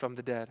risen from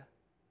the dead.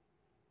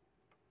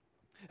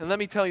 And let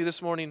me tell you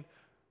this morning,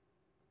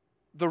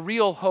 the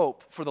real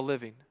hope for the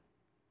living.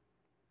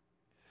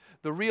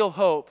 The real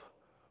hope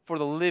for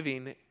the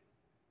living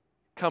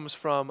comes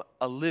from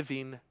a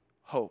living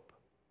hope.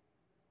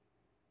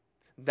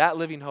 That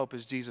living hope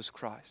is Jesus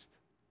Christ.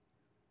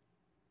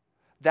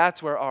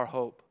 That's where our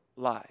hope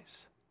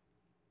lies.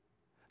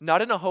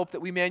 Not in a hope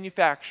that we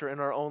manufacture in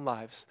our own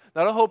lives.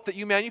 Not a hope that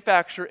you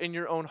manufacture in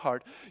your own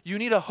heart. You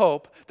need a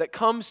hope that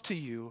comes to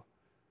you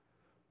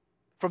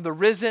from the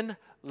risen,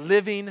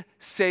 living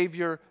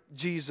Savior,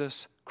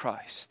 Jesus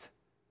Christ.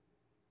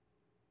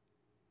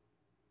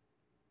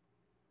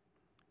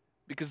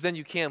 Because then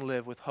you can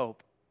live with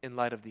hope in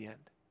light of the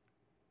end.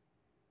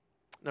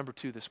 Number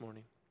 2 this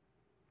morning.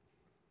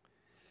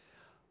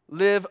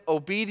 Live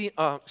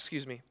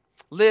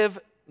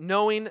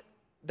knowing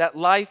that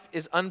life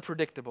is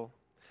unpredictable.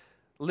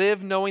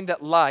 Live knowing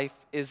that life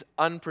is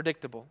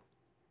unpredictable.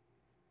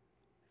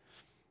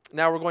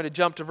 Now we're going to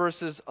jump to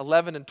verses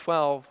 11 and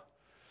 12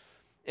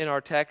 in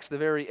our text, the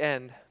very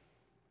end.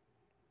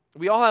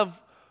 We all have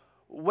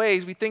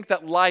ways we think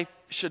that life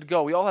should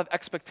go. We all have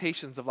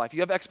expectations of life. You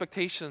have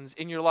expectations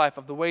in your life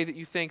of the way that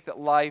you think that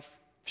life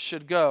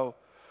should go,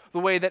 the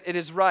way that it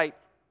is right.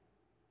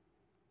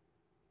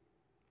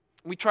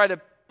 We try to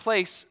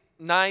place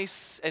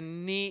nice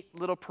and neat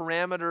little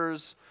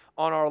parameters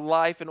on our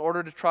life in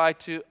order to try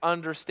to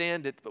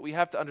understand it, but we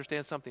have to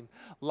understand something.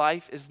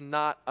 Life is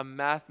not a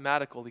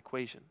mathematical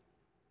equation.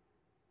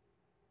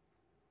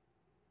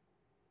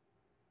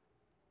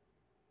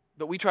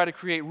 But we try to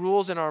create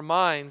rules in our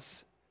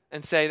minds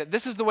and say that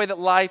this is the way that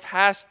life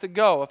has to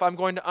go if I'm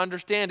going to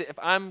understand it, if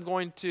I'm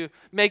going to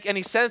make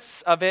any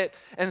sense of it.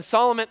 And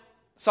Solomon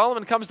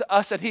comes to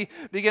us and he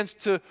begins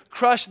to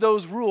crush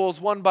those rules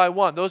one by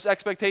one, those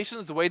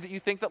expectations, the way that you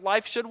think that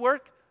life should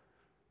work.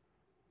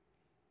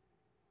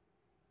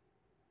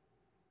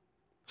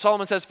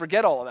 Solomon says,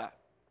 forget all of that.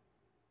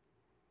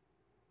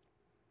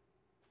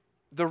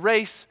 The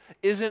race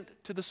isn't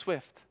to the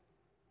swift.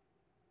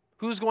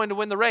 Who's going to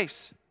win the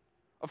race?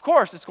 Of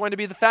course, it's going to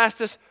be the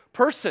fastest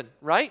person,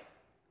 right?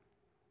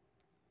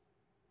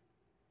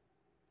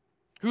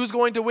 Who's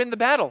going to win the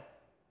battle?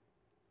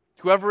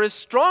 Whoever is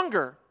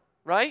stronger,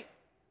 right?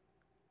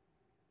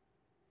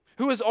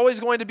 Who is always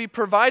going to be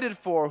provided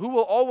for? Who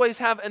will always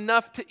have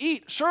enough to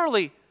eat?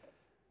 Surely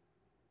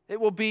it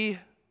will be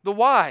the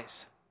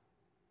wise.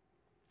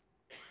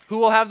 Who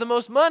will have the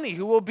most money?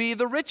 Who will be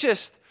the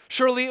richest?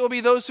 Surely it will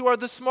be those who are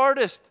the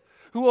smartest.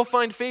 Who will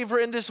find favor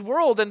in this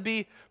world and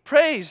be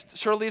praised?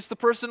 Surely it's the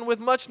person with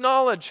much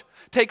knowledge.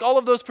 Take all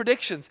of those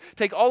predictions.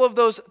 Take all of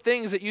those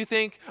things that you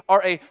think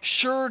are a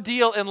sure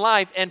deal in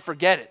life and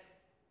forget it.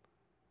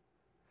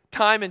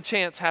 Time and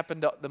chance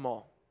happened to them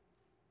all.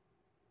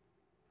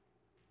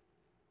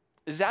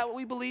 Is that what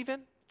we believe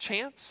in?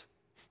 Chance?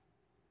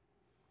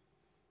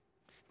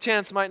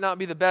 Chance might not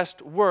be the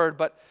best word,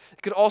 but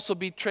it could also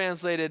be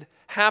translated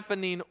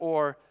happening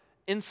or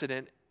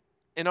incident.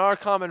 In our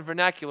common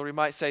vernacular, we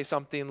might say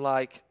something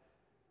like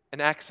an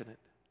accident.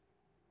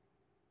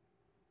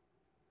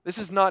 This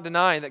is not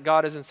denying that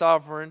God is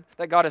sovereign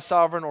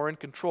or in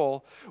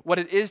control. What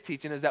it is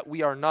teaching is that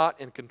we are not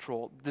in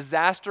control.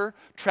 Disaster,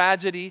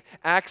 tragedy,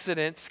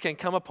 accidents can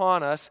come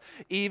upon us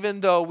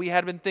even though we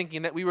had been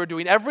thinking that we were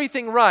doing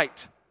everything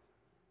right.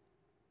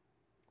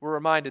 We're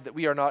reminded that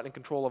we are not in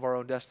control of our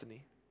own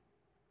destiny.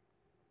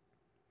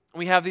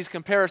 We have these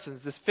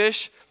comparisons. This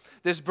fish,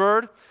 this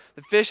bird,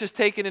 the fish is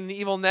taken in an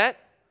evil net.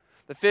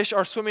 The fish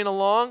are swimming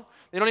along.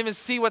 They don't even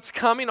see what's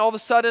coming. All of a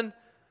sudden,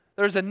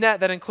 there's a net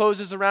that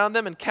encloses around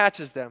them and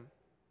catches them.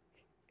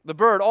 The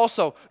bird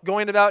also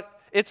going about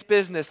its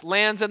business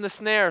lands in the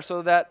snare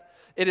so that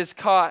it is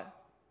caught.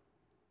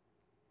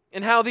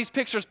 And how these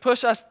pictures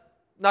push us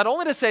not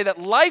only to say that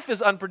life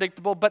is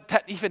unpredictable, but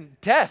that even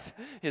death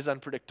is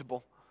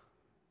unpredictable.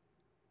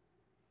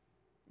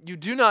 You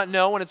do not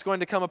know when it's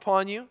going to come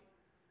upon you.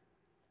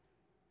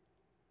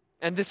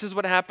 And this is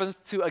what happens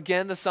to,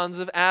 again, the sons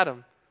of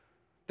Adam.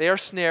 They are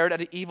snared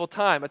at an evil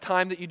time, a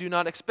time that you do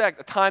not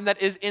expect, a time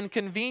that is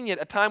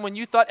inconvenient, a time when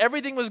you thought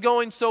everything was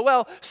going so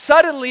well,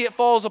 suddenly it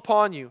falls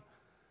upon you,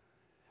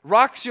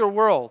 rocks your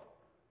world.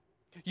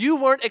 You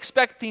weren't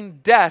expecting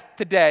death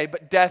today,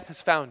 but death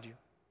has found you.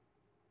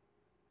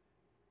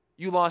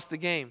 You lost the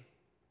game.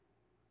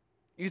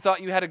 You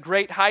thought you had a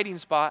great hiding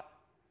spot,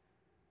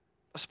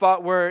 a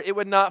spot where it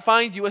would not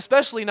find you,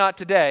 especially not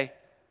today.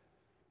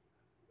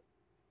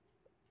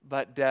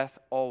 But death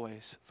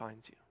always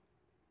finds you.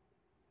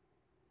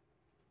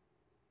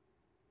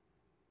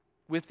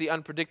 With the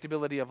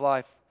unpredictability of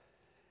life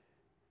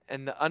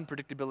and the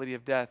unpredictability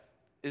of death,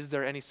 is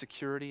there any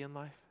security in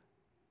life?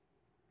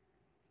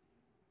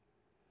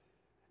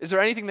 Is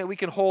there anything that we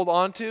can hold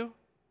on to?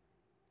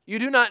 You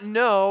do not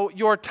know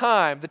your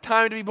time, the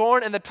time to be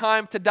born and the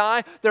time to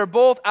die. They're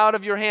both out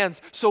of your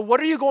hands. So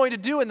what are you going to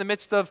do in the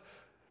midst of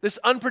this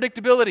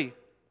unpredictability?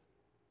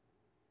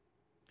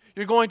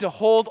 You're going to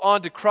hold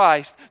on to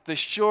Christ, the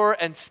sure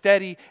and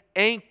steady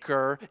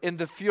anchor in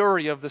the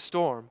fury of the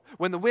storm.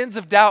 When the winds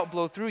of doubt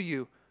blow through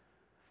you,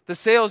 the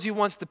sails you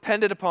once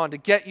depended upon to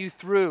get you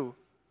through,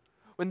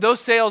 when those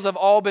sails have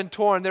all been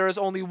torn, there is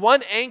only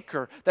one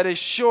anchor that is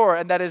sure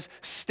and that is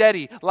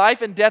steady.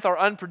 Life and death are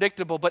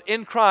unpredictable, but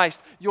in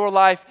Christ, your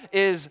life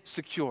is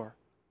secure.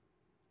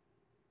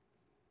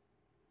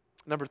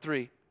 Number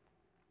 3,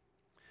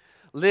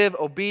 live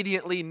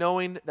obediently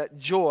knowing that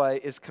joy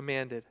is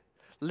commanded.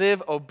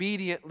 Live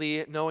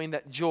obediently, knowing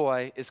that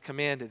joy is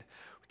commanded.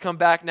 We come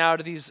back now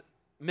to these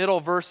middle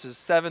verses,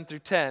 7 through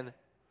 10.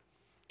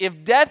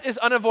 If death is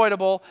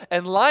unavoidable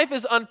and life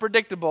is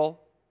unpredictable,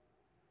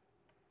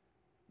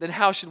 then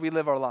how should we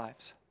live our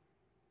lives?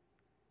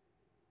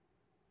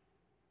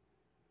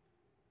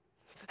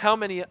 How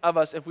many of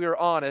us, if we are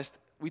honest,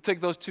 we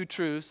take those two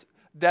truths,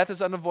 death is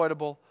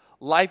unavoidable,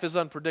 life is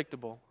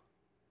unpredictable.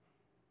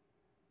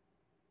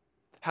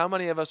 How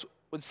many of us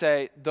would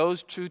say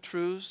those two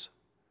truths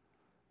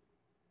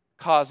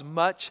cause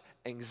much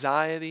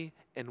anxiety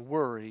and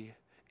worry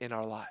in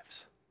our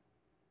lives?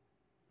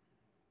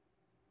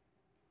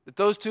 That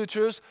those two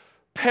truths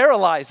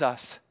paralyze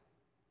us.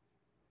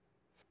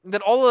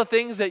 That all of the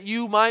things that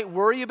you might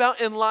worry about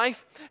in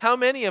life, how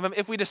many of them,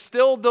 if we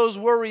distilled those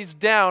worries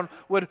down,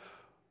 would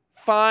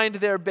find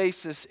their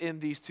basis in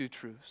these two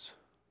truths?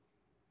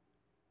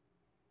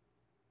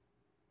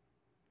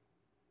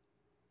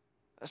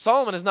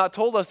 Solomon has not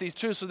told us these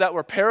truths so that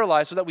we're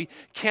paralyzed, so that we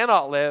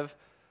cannot live.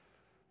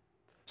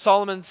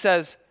 Solomon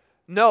says,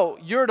 no,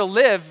 you're to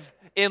live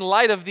in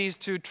light of these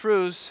two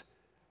truths.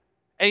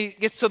 And he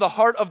gets to the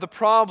heart of the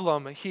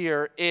problem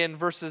here in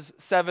verses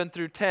 7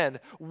 through 10.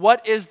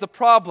 What is the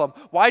problem?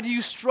 Why do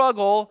you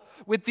struggle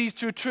with these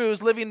two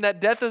truths, living like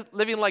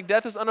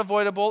death is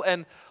unavoidable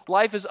and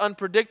life is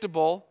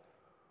unpredictable?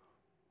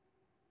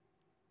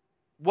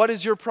 What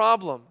is your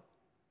problem?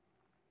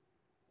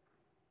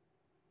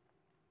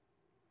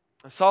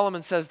 And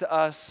Solomon says to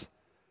us,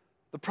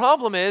 your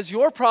problem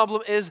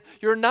is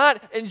you're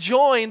not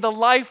enjoying the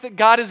life that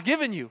God has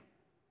given you.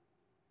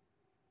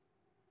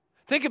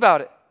 Think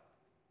about it.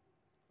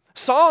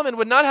 Solomon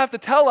would not have to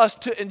tell us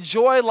to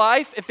enjoy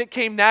life if it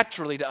came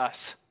naturally to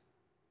us.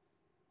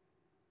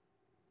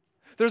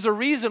 There's a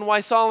reason why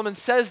Solomon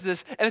says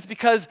this, and it's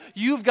because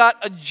you've got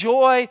a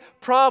joy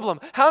problem.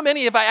 How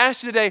many, if I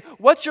asked you today,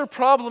 what's your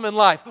problem in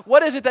life?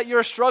 What is it that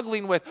you're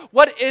struggling with?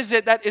 What is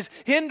it that is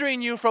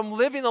hindering you from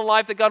living the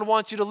life that God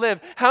wants you to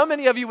live? How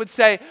many of you would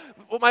say,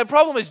 well, my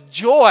problem is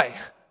joy?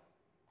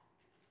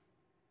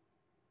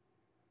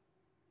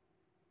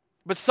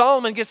 But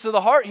Solomon gets to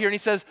the heart here and he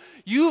says,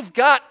 you've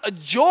got a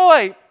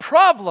joy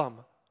problem.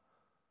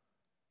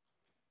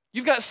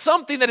 You've got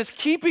something that is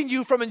keeping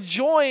you from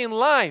enjoying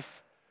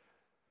life.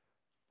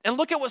 And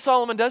look at what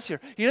Solomon does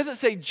here. He doesn't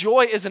say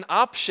joy is an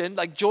option,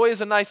 like joy is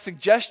a nice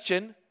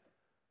suggestion.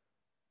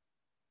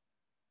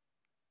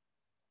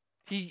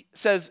 He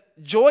says,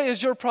 joy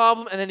is your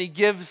problem, and then he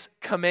gives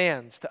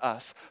commands to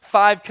us.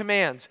 5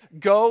 commands.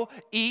 Go,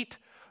 eat,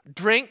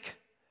 drink,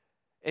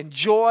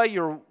 enjoy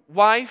your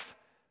wife,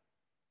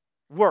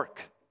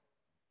 work.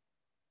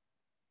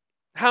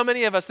 How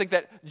many of us think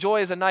that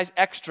joy is a nice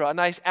extra, a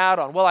nice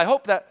add-on? Well, I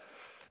hope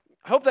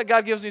that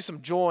God gives me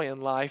some joy in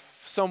life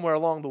somewhere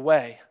along the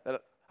way,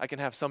 that I can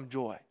have some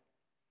joy.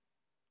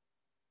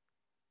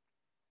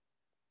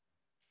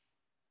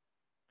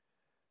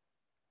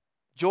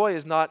 Joy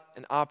is not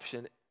an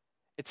option.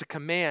 It's a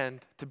command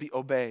to be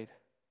obeyed.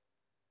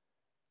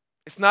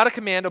 It's not a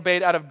command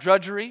obeyed out of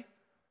drudgery,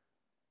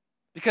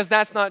 because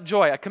that's not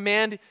joy. A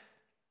command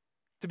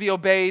to be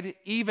obeyed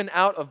even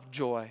out of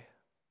joy.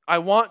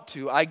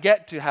 I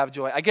get to have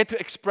joy. I get to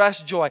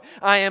express joy.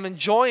 I am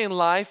enjoying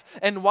life,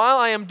 and while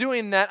I am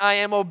doing that, I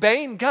am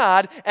obeying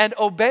God and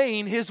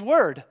obeying His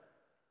word.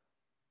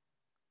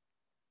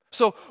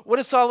 So what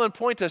does Solomon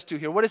point us to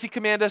here? What does he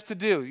command us to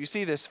do? You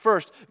see this.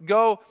 First,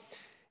 go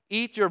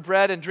eat your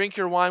bread and drink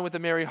your wine with a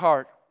merry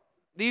heart.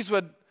 These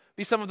would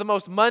be some of the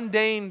most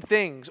mundane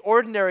things,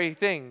 ordinary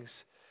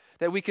things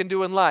that we can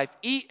do in life.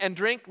 Eat and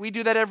drink, we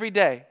do that every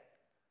day.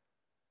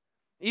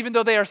 Even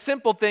though they are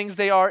simple things,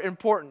 they are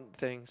important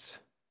things.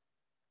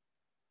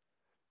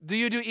 Do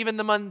you do even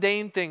the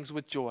mundane things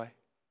with joy?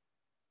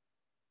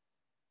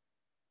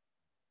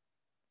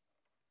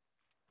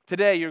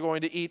 Today you're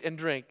going to eat and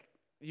drink.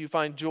 You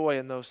find joy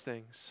in those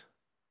things.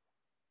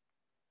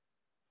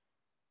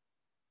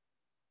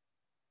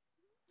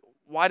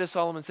 Why does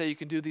Solomon say you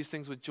can do these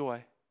things with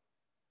joy?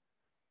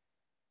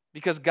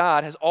 Because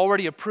God has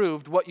already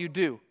approved what you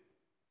do.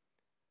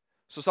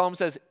 So Solomon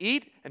says,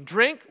 eat and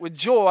drink with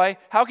joy.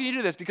 How can you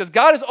do this? Because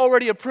God has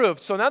already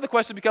approved. So now the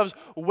question becomes,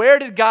 where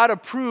did God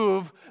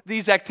approve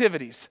these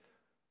activities?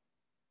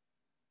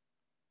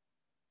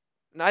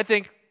 And I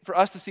think for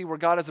us to see where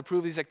God has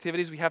approved these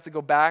activities, we have to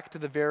go back to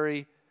the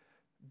very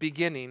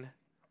beginning,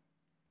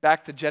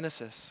 back to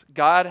Genesis.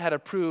 God had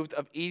approved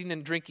of eating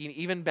and drinking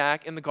even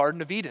back in the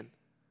Garden of Eden.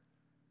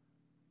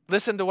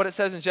 Listen to what it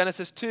says in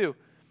Genesis 2.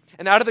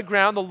 And out of the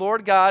ground the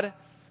Lord God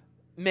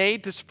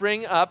made to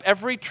spring up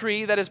every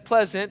tree that is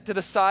pleasant to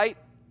the sight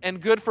and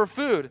good for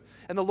food.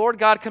 And the Lord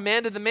God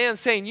commanded the man,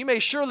 saying, you may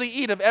surely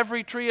eat of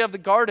every tree of the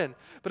garden,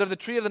 but of the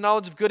tree of the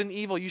knowledge of good and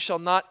evil you shall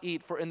not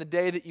eat, for in the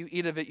day that you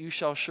eat of it you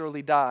shall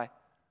surely die.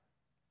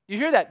 You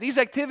hear that? These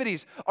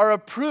activities are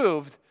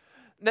approved,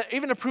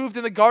 even approved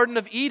in the Garden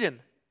of Eden.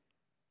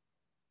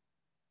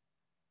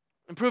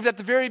 Approved at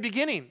the very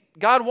beginning.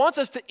 God wants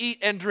us to eat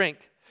and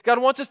drink. God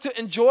wants us to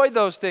enjoy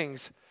those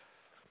things.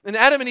 And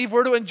Adam and Eve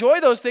were to enjoy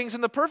those things in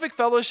the perfect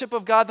fellowship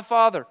of God the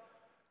Father.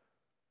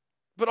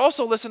 But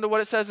also listen to what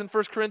it says in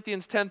 1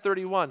 Corinthians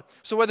 10:31.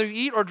 So whether you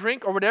eat or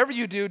drink or whatever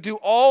you do, do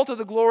all to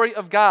the glory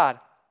of God.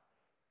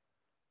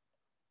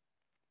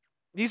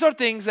 These are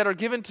things that are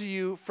given to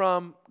you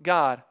from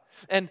God.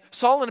 And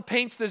Solomon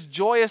paints this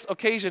joyous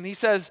occasion.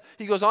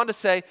 He goes on to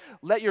say,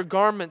 let your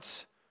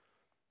garments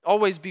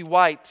always be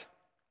white.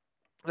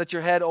 Let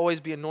your head always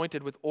be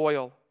anointed with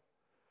oil.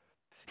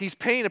 He's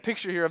painting a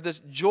picture here of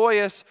this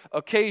joyous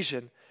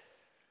occasion.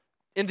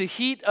 In the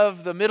heat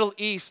of the Middle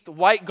East,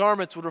 white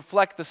garments would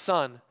reflect the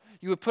sun.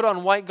 You would put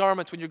on white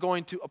garments when you're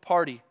going to a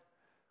party.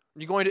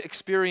 When you're going to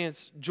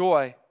experience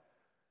joy.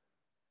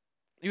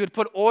 You would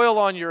put oil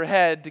on your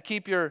head to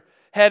keep your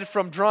head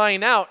from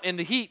drying out in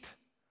the heat.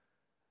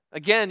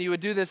 Again, you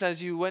would do this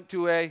as you went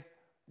to a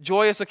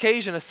joyous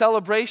occasion, a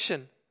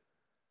celebration.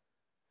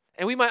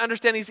 And we might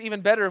understand these even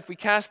better if we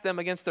cast them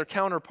against their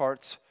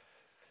counterparts.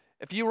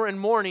 If you were in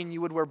mourning, you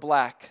would wear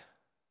black.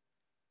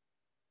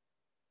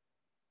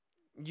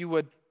 You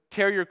would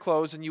tear your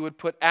clothes and you would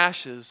put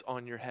ashes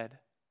on your head.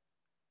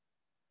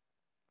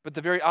 But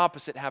the very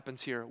opposite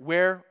happens here.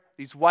 Wear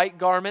these white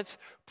garments,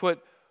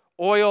 put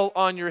oil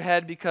on your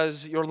head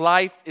because your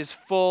life is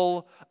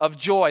full of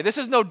joy. This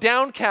is no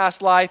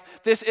downcast life.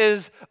 This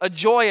is a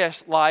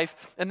joyous life.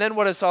 And then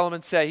what does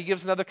Solomon say? He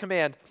gives another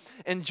command.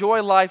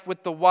 Enjoy life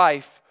with the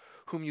wife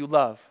whom you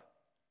love.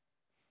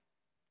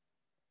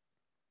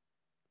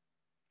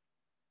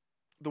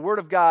 The Word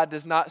of God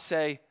does not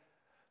say,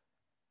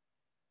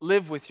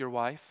 live with your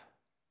wife.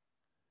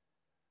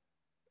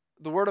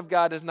 The Word of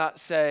God does not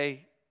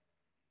say,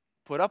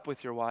 put up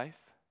with your wife.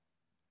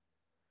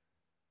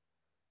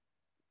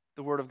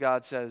 The Word of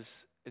God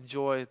says,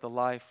 enjoy the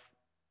life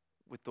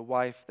with the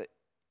wife that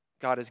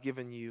God has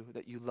given you,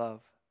 that you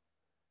love.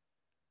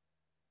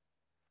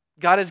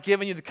 God has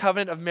given you the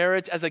covenant of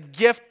marriage as a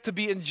gift to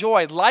be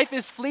enjoyed. Life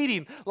is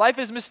fleeting. Life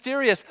is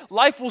mysterious.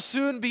 Life will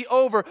soon be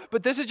over.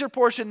 But this is your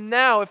portion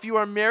now. If you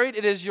are married,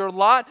 it is your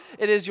lot.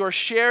 It is your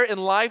share in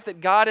life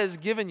that God has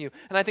given you.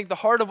 And I think the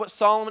heart of what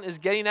Solomon is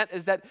getting at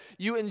is that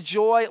you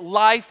enjoy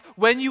life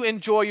when you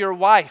enjoy your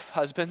wife,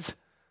 husbands.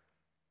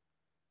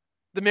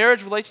 The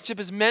marriage relationship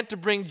is meant to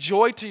bring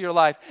joy to your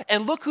life.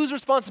 And look whose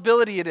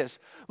responsibility it is.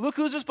 Look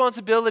whose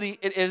responsibility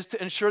it is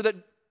to ensure that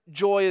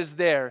joy is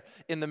there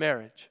in the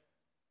marriage.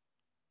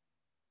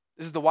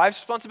 Is it the wife's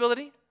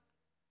responsibility?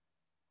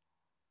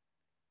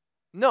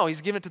 No,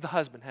 he's given it to the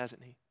husband,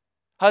 hasn't he?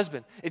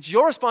 Husband, it's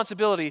your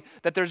responsibility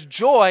that there's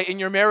joy in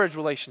your marriage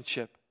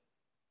relationship.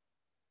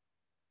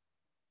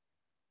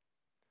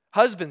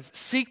 Husbands,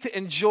 seek to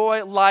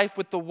enjoy life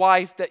with the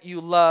wife that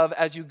you love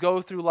as you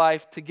go through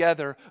life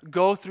together.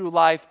 Go through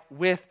life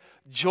with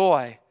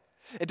joy.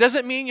 It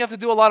doesn't mean you have to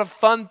do a lot of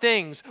fun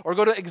things or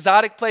go to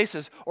exotic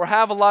places or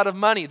have a lot of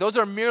money. Those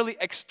are merely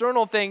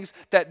external things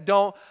that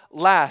don't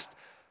last.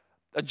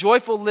 A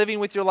joyful living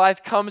with your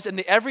life comes in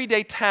the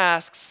everyday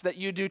tasks that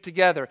you do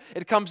together.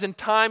 It comes in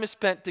time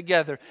spent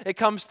together. It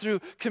comes through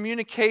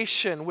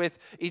communication with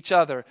each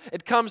other.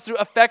 It comes through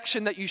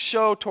affection that you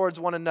show towards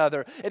one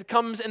another. It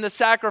comes in the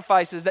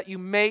sacrifices that you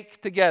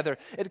make together.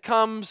 It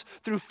comes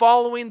through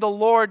following the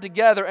Lord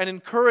together and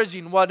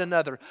encouraging one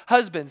another.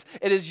 Husbands,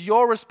 it is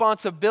your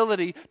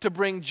responsibility to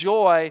bring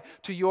joy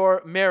to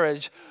your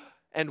marriage.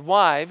 And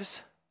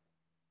wives,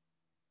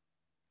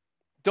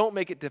 don't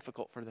make it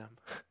difficult for them.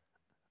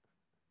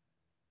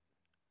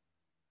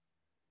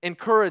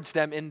 Encourage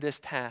them in this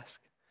task.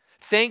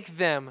 Thank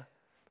them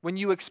when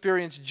you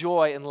experience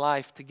joy in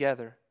life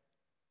together.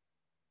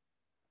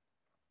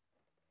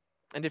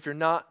 And if you're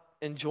not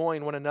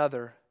enjoying one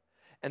another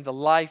and the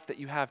life that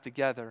you have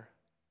together,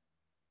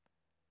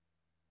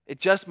 it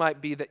just might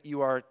be that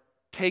you are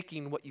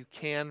taking what you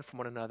can from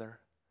one another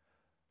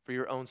for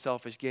your own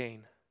selfish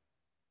gain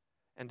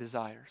and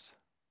desires.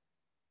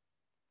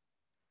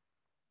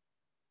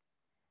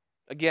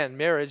 Again,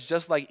 marriage,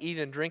 just like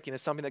eating and drinking,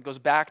 is something that goes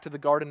back to the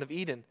Garden of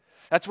Eden.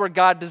 That's where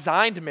God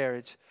designed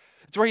marriage.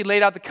 It's where He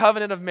laid out the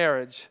covenant of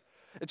marriage.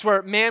 It's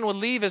where man would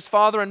leave his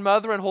father and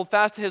mother and hold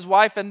fast to his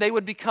wife, and they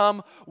would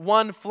become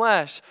one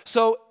flesh.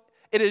 So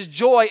it is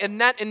joy in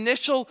that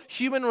initial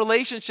human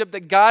relationship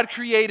that God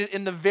created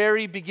in the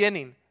very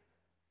beginning.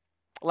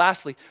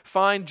 Lastly,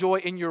 find joy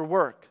in your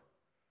work.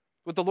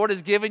 What the Lord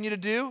has given you to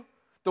do,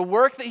 the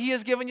work that He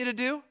has given you to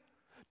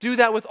do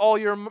that with all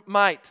your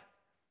might.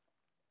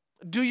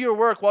 Do your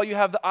work while you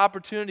have the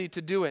opportunity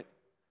to do it.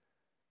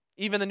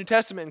 Even the New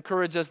Testament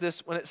encourages us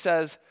this when it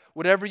says,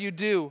 whatever you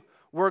do,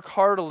 work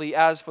heartily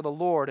as for the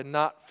Lord and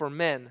not for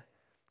men.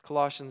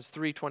 Colossians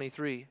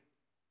 3:23.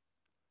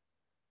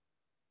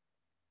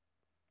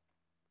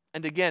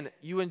 And again,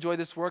 you enjoy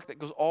this work that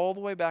goes all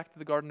the way back to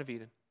the Garden of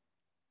Eden.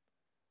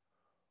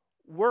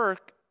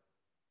 Work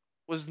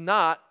was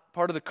not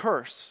part of the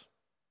curse.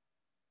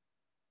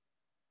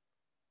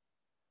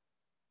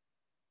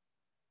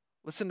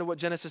 Listen to what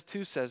Genesis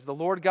 2 says. The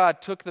Lord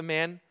God took the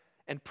man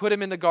and put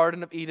him in the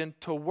Garden of Eden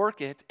to work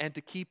it and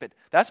to keep it.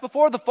 That's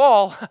before the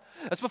fall.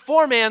 That's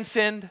before man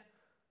sinned.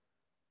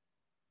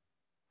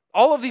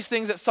 All of these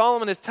things that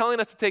Solomon is telling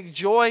us to take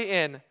joy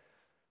in,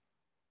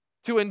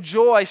 to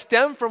enjoy,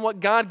 stem from what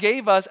God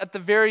gave us at the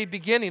very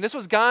beginning. This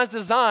was God's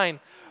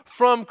design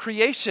from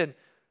creation.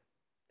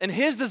 And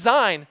His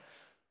design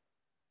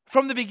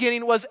from the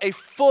beginning was a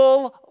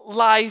full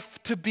life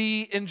to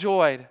be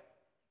enjoyed.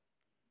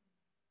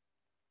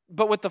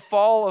 But with the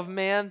fall of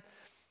man,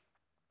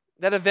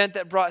 that event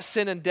that brought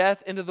sin and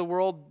death into the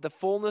world, the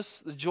fullness,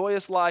 the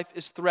joyous life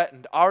is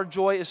threatened. Our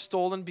joy is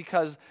stolen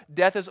because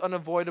death is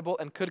unavoidable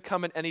and could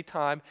come at any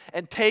time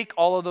and take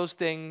all of those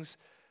things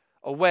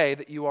away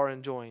that you are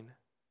enjoying.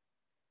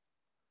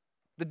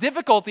 The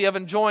difficulty of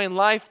enjoying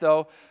life,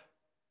 though,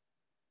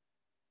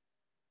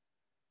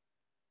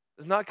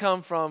 does not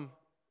come from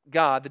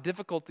God. The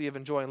difficulty of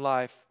enjoying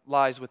life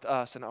lies with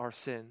us and our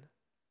sin.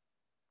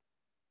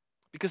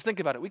 Because think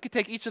about it. We could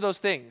take each of those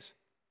things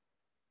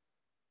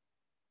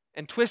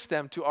and twist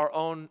them to our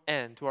own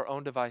end, to our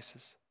own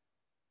devices.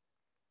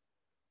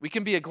 We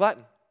can be a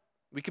glutton.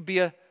 We could be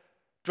a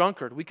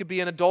drunkard. We could be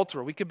an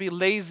adulterer. We could be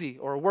lazy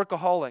or a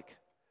workaholic.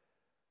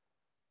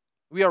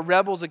 We are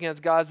rebels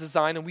against God's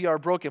design and we are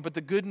broken. But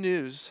the good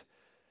news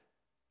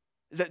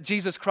is that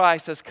Jesus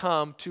Christ has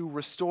come to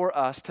restore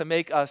us, to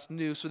make us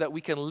new so that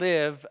we can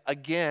live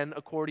again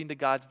according to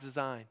God's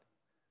design.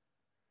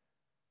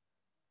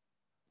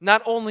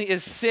 Not only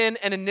is sin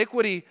and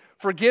iniquity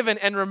forgiven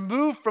and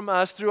removed from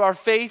us through our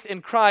faith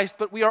in Christ,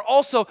 but we are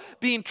also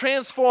being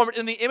transformed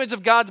in the image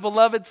of God's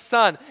beloved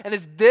Son. And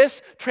it's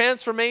this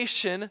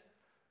transformation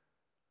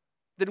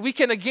that we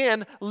can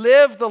again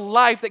live the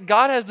life that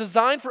God has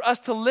designed for us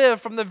to live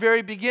from the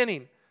very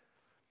beginning.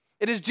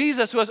 It is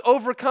Jesus who has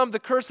overcome the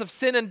curse of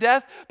sin and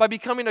death by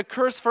becoming a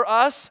curse for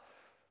us,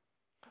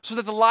 so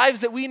that the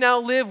lives that we now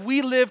live,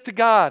 we live to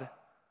God.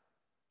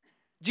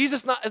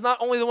 Jesus is not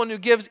only the one who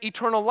gives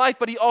eternal life,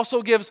 but He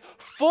also gives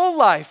full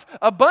life,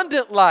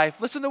 abundant life.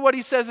 Listen to what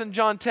He says in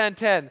John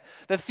 10:10.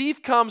 The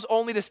thief comes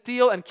only to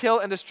steal and kill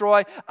and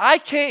destroy. I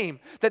came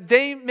that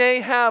they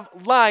may have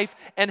life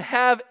and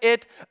have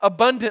it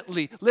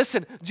abundantly.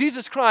 Listen,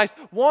 Jesus Christ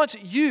wants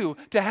you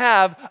to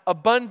have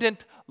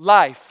abundant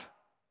life.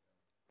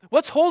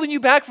 What's holding you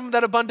back from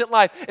that abundant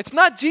life? It's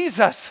not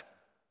Jesus.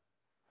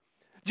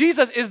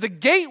 Jesus is the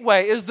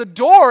gateway, is the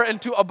door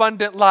into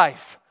abundant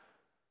life.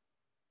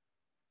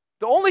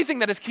 The only thing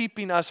that is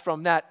keeping us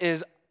from that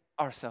is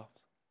ourselves,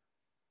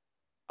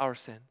 our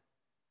sin.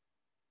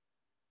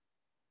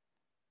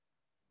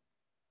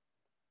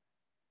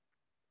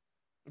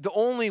 The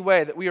only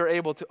way that we are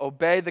able to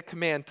obey the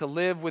command to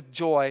live with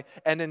joy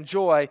and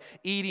enjoy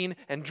eating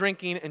and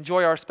drinking,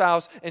 enjoy our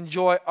spouse,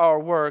 enjoy our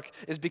work,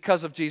 is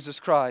because of Jesus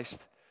Christ.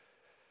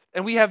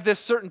 And we have this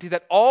certainty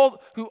that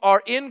all who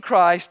are in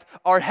Christ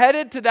are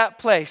headed to that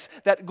place,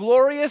 that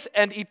glorious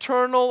and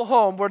eternal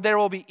home where there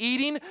will be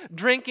eating,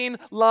 drinking,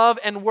 love,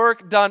 and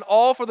work done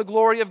all for the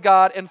glory of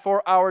God and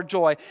for our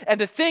joy. And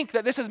to think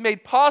that this is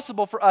made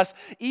possible for us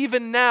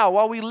even now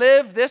while we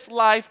live this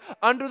life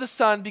under the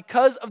sun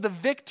because of the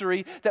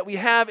victory that we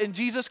have in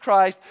Jesus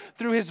Christ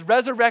through His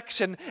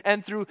resurrection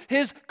and through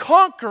His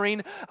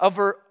conquering of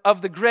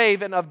the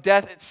grave and of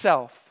death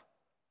itself.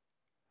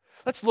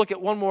 Let's look at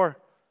one more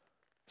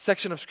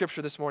section of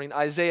Scripture this morning,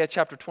 Isaiah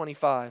chapter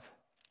 25.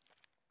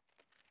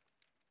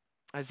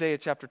 Isaiah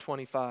chapter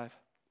 25.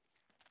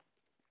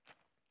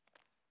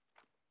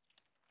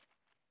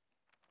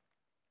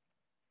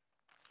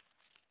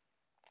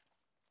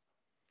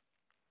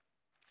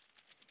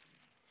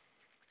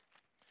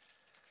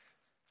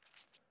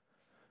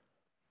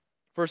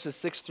 Verses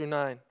 6 through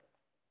 9.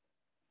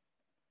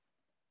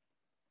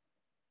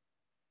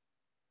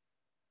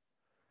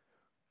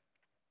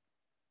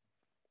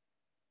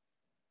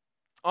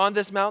 On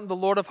this mountain, the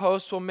Lord of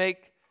hosts will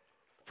make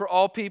for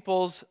all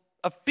peoples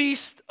a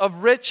feast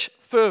of rich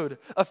food,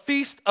 a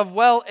feast of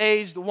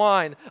well-aged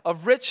wine,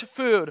 of rich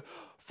food,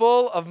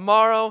 full of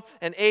marrow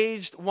and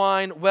aged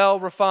wine,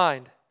 well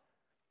refined.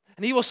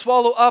 And He will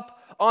swallow up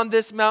on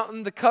this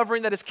mountain the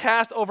covering that is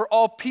cast over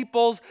all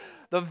peoples,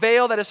 the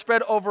veil that is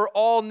spread over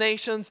all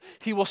nations.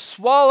 He will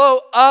swallow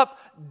up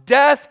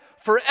death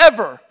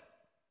forever.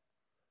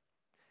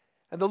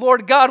 And the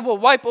Lord God will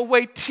wipe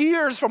away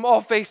tears from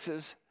all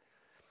faces.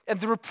 And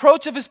the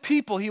reproach of His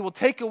people He will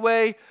take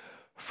away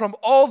from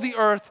all the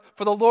earth,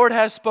 for the Lord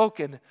has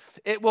spoken.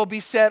 It will be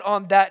said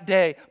on that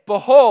day,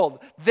 behold,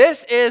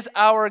 this is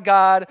our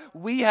God.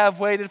 We have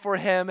waited for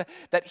Him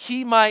that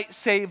He might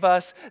save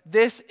us.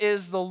 This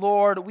is the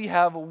Lord. We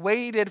have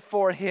waited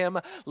for Him.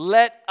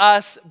 Let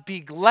us be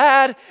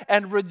glad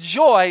and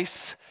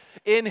rejoice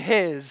in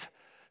His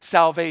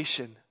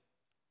salvation.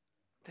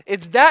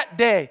 It's that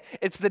day.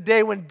 It's the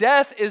day when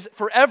death is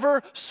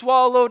forever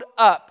swallowed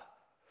up.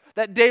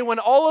 That day when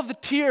all of the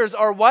tears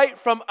are wiped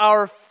from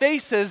our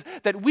faces,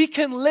 that we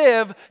can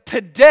live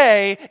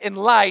today in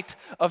light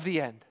of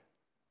the end.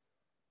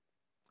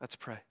 Let's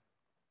pray.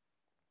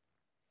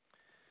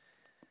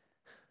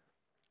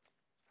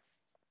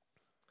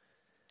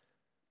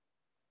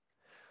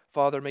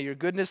 Father, may your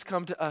goodness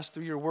come to us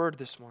through your word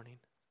this morning.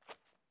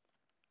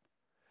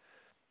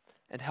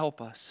 And help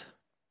us.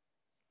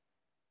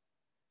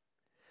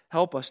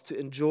 Help us to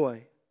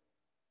enjoy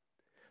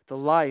the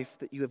life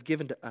that you have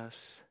given to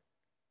us.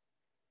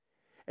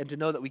 And to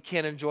know that we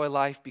can enjoy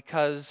life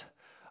because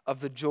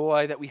of the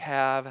joy that we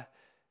have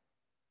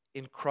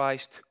in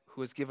Christ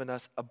who has given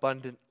us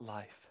abundant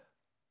life.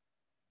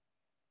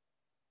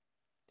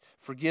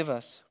 Forgive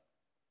us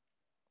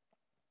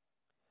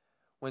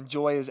when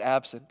joy is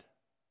absent,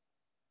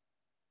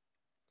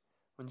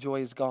 when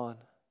joy is gone,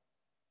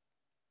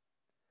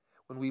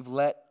 when we've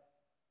let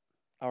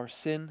our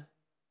sin,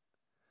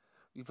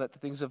 we've let the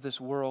things of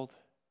this world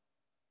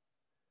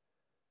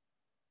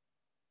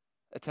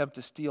attempt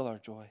to steal our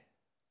joy.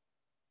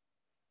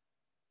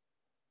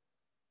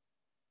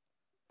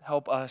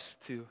 Help us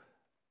to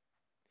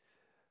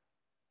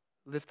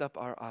lift up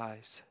our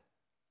eyes,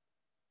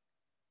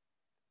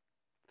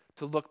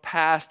 to look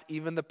past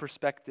even the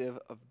perspective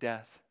of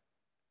death,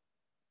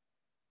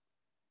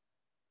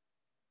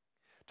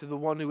 to the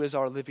one who is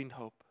our living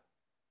hope,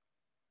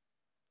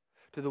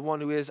 to the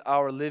one who is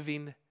our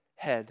living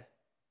head,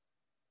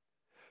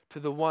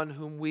 to the one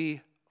whom we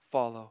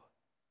follow,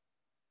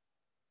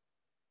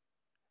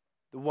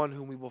 the one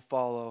whom we will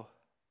follow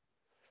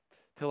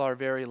till our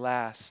very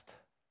last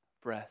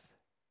breath.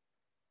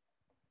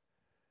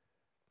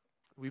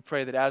 We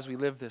pray that as we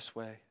live this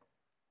way,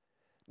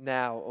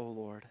 now, O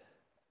Lord,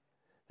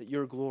 that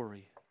your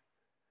glory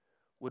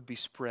would be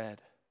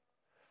spread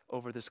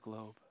over this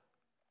globe.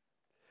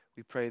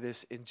 We pray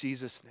this in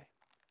Jesus'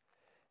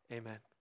 name. Amen.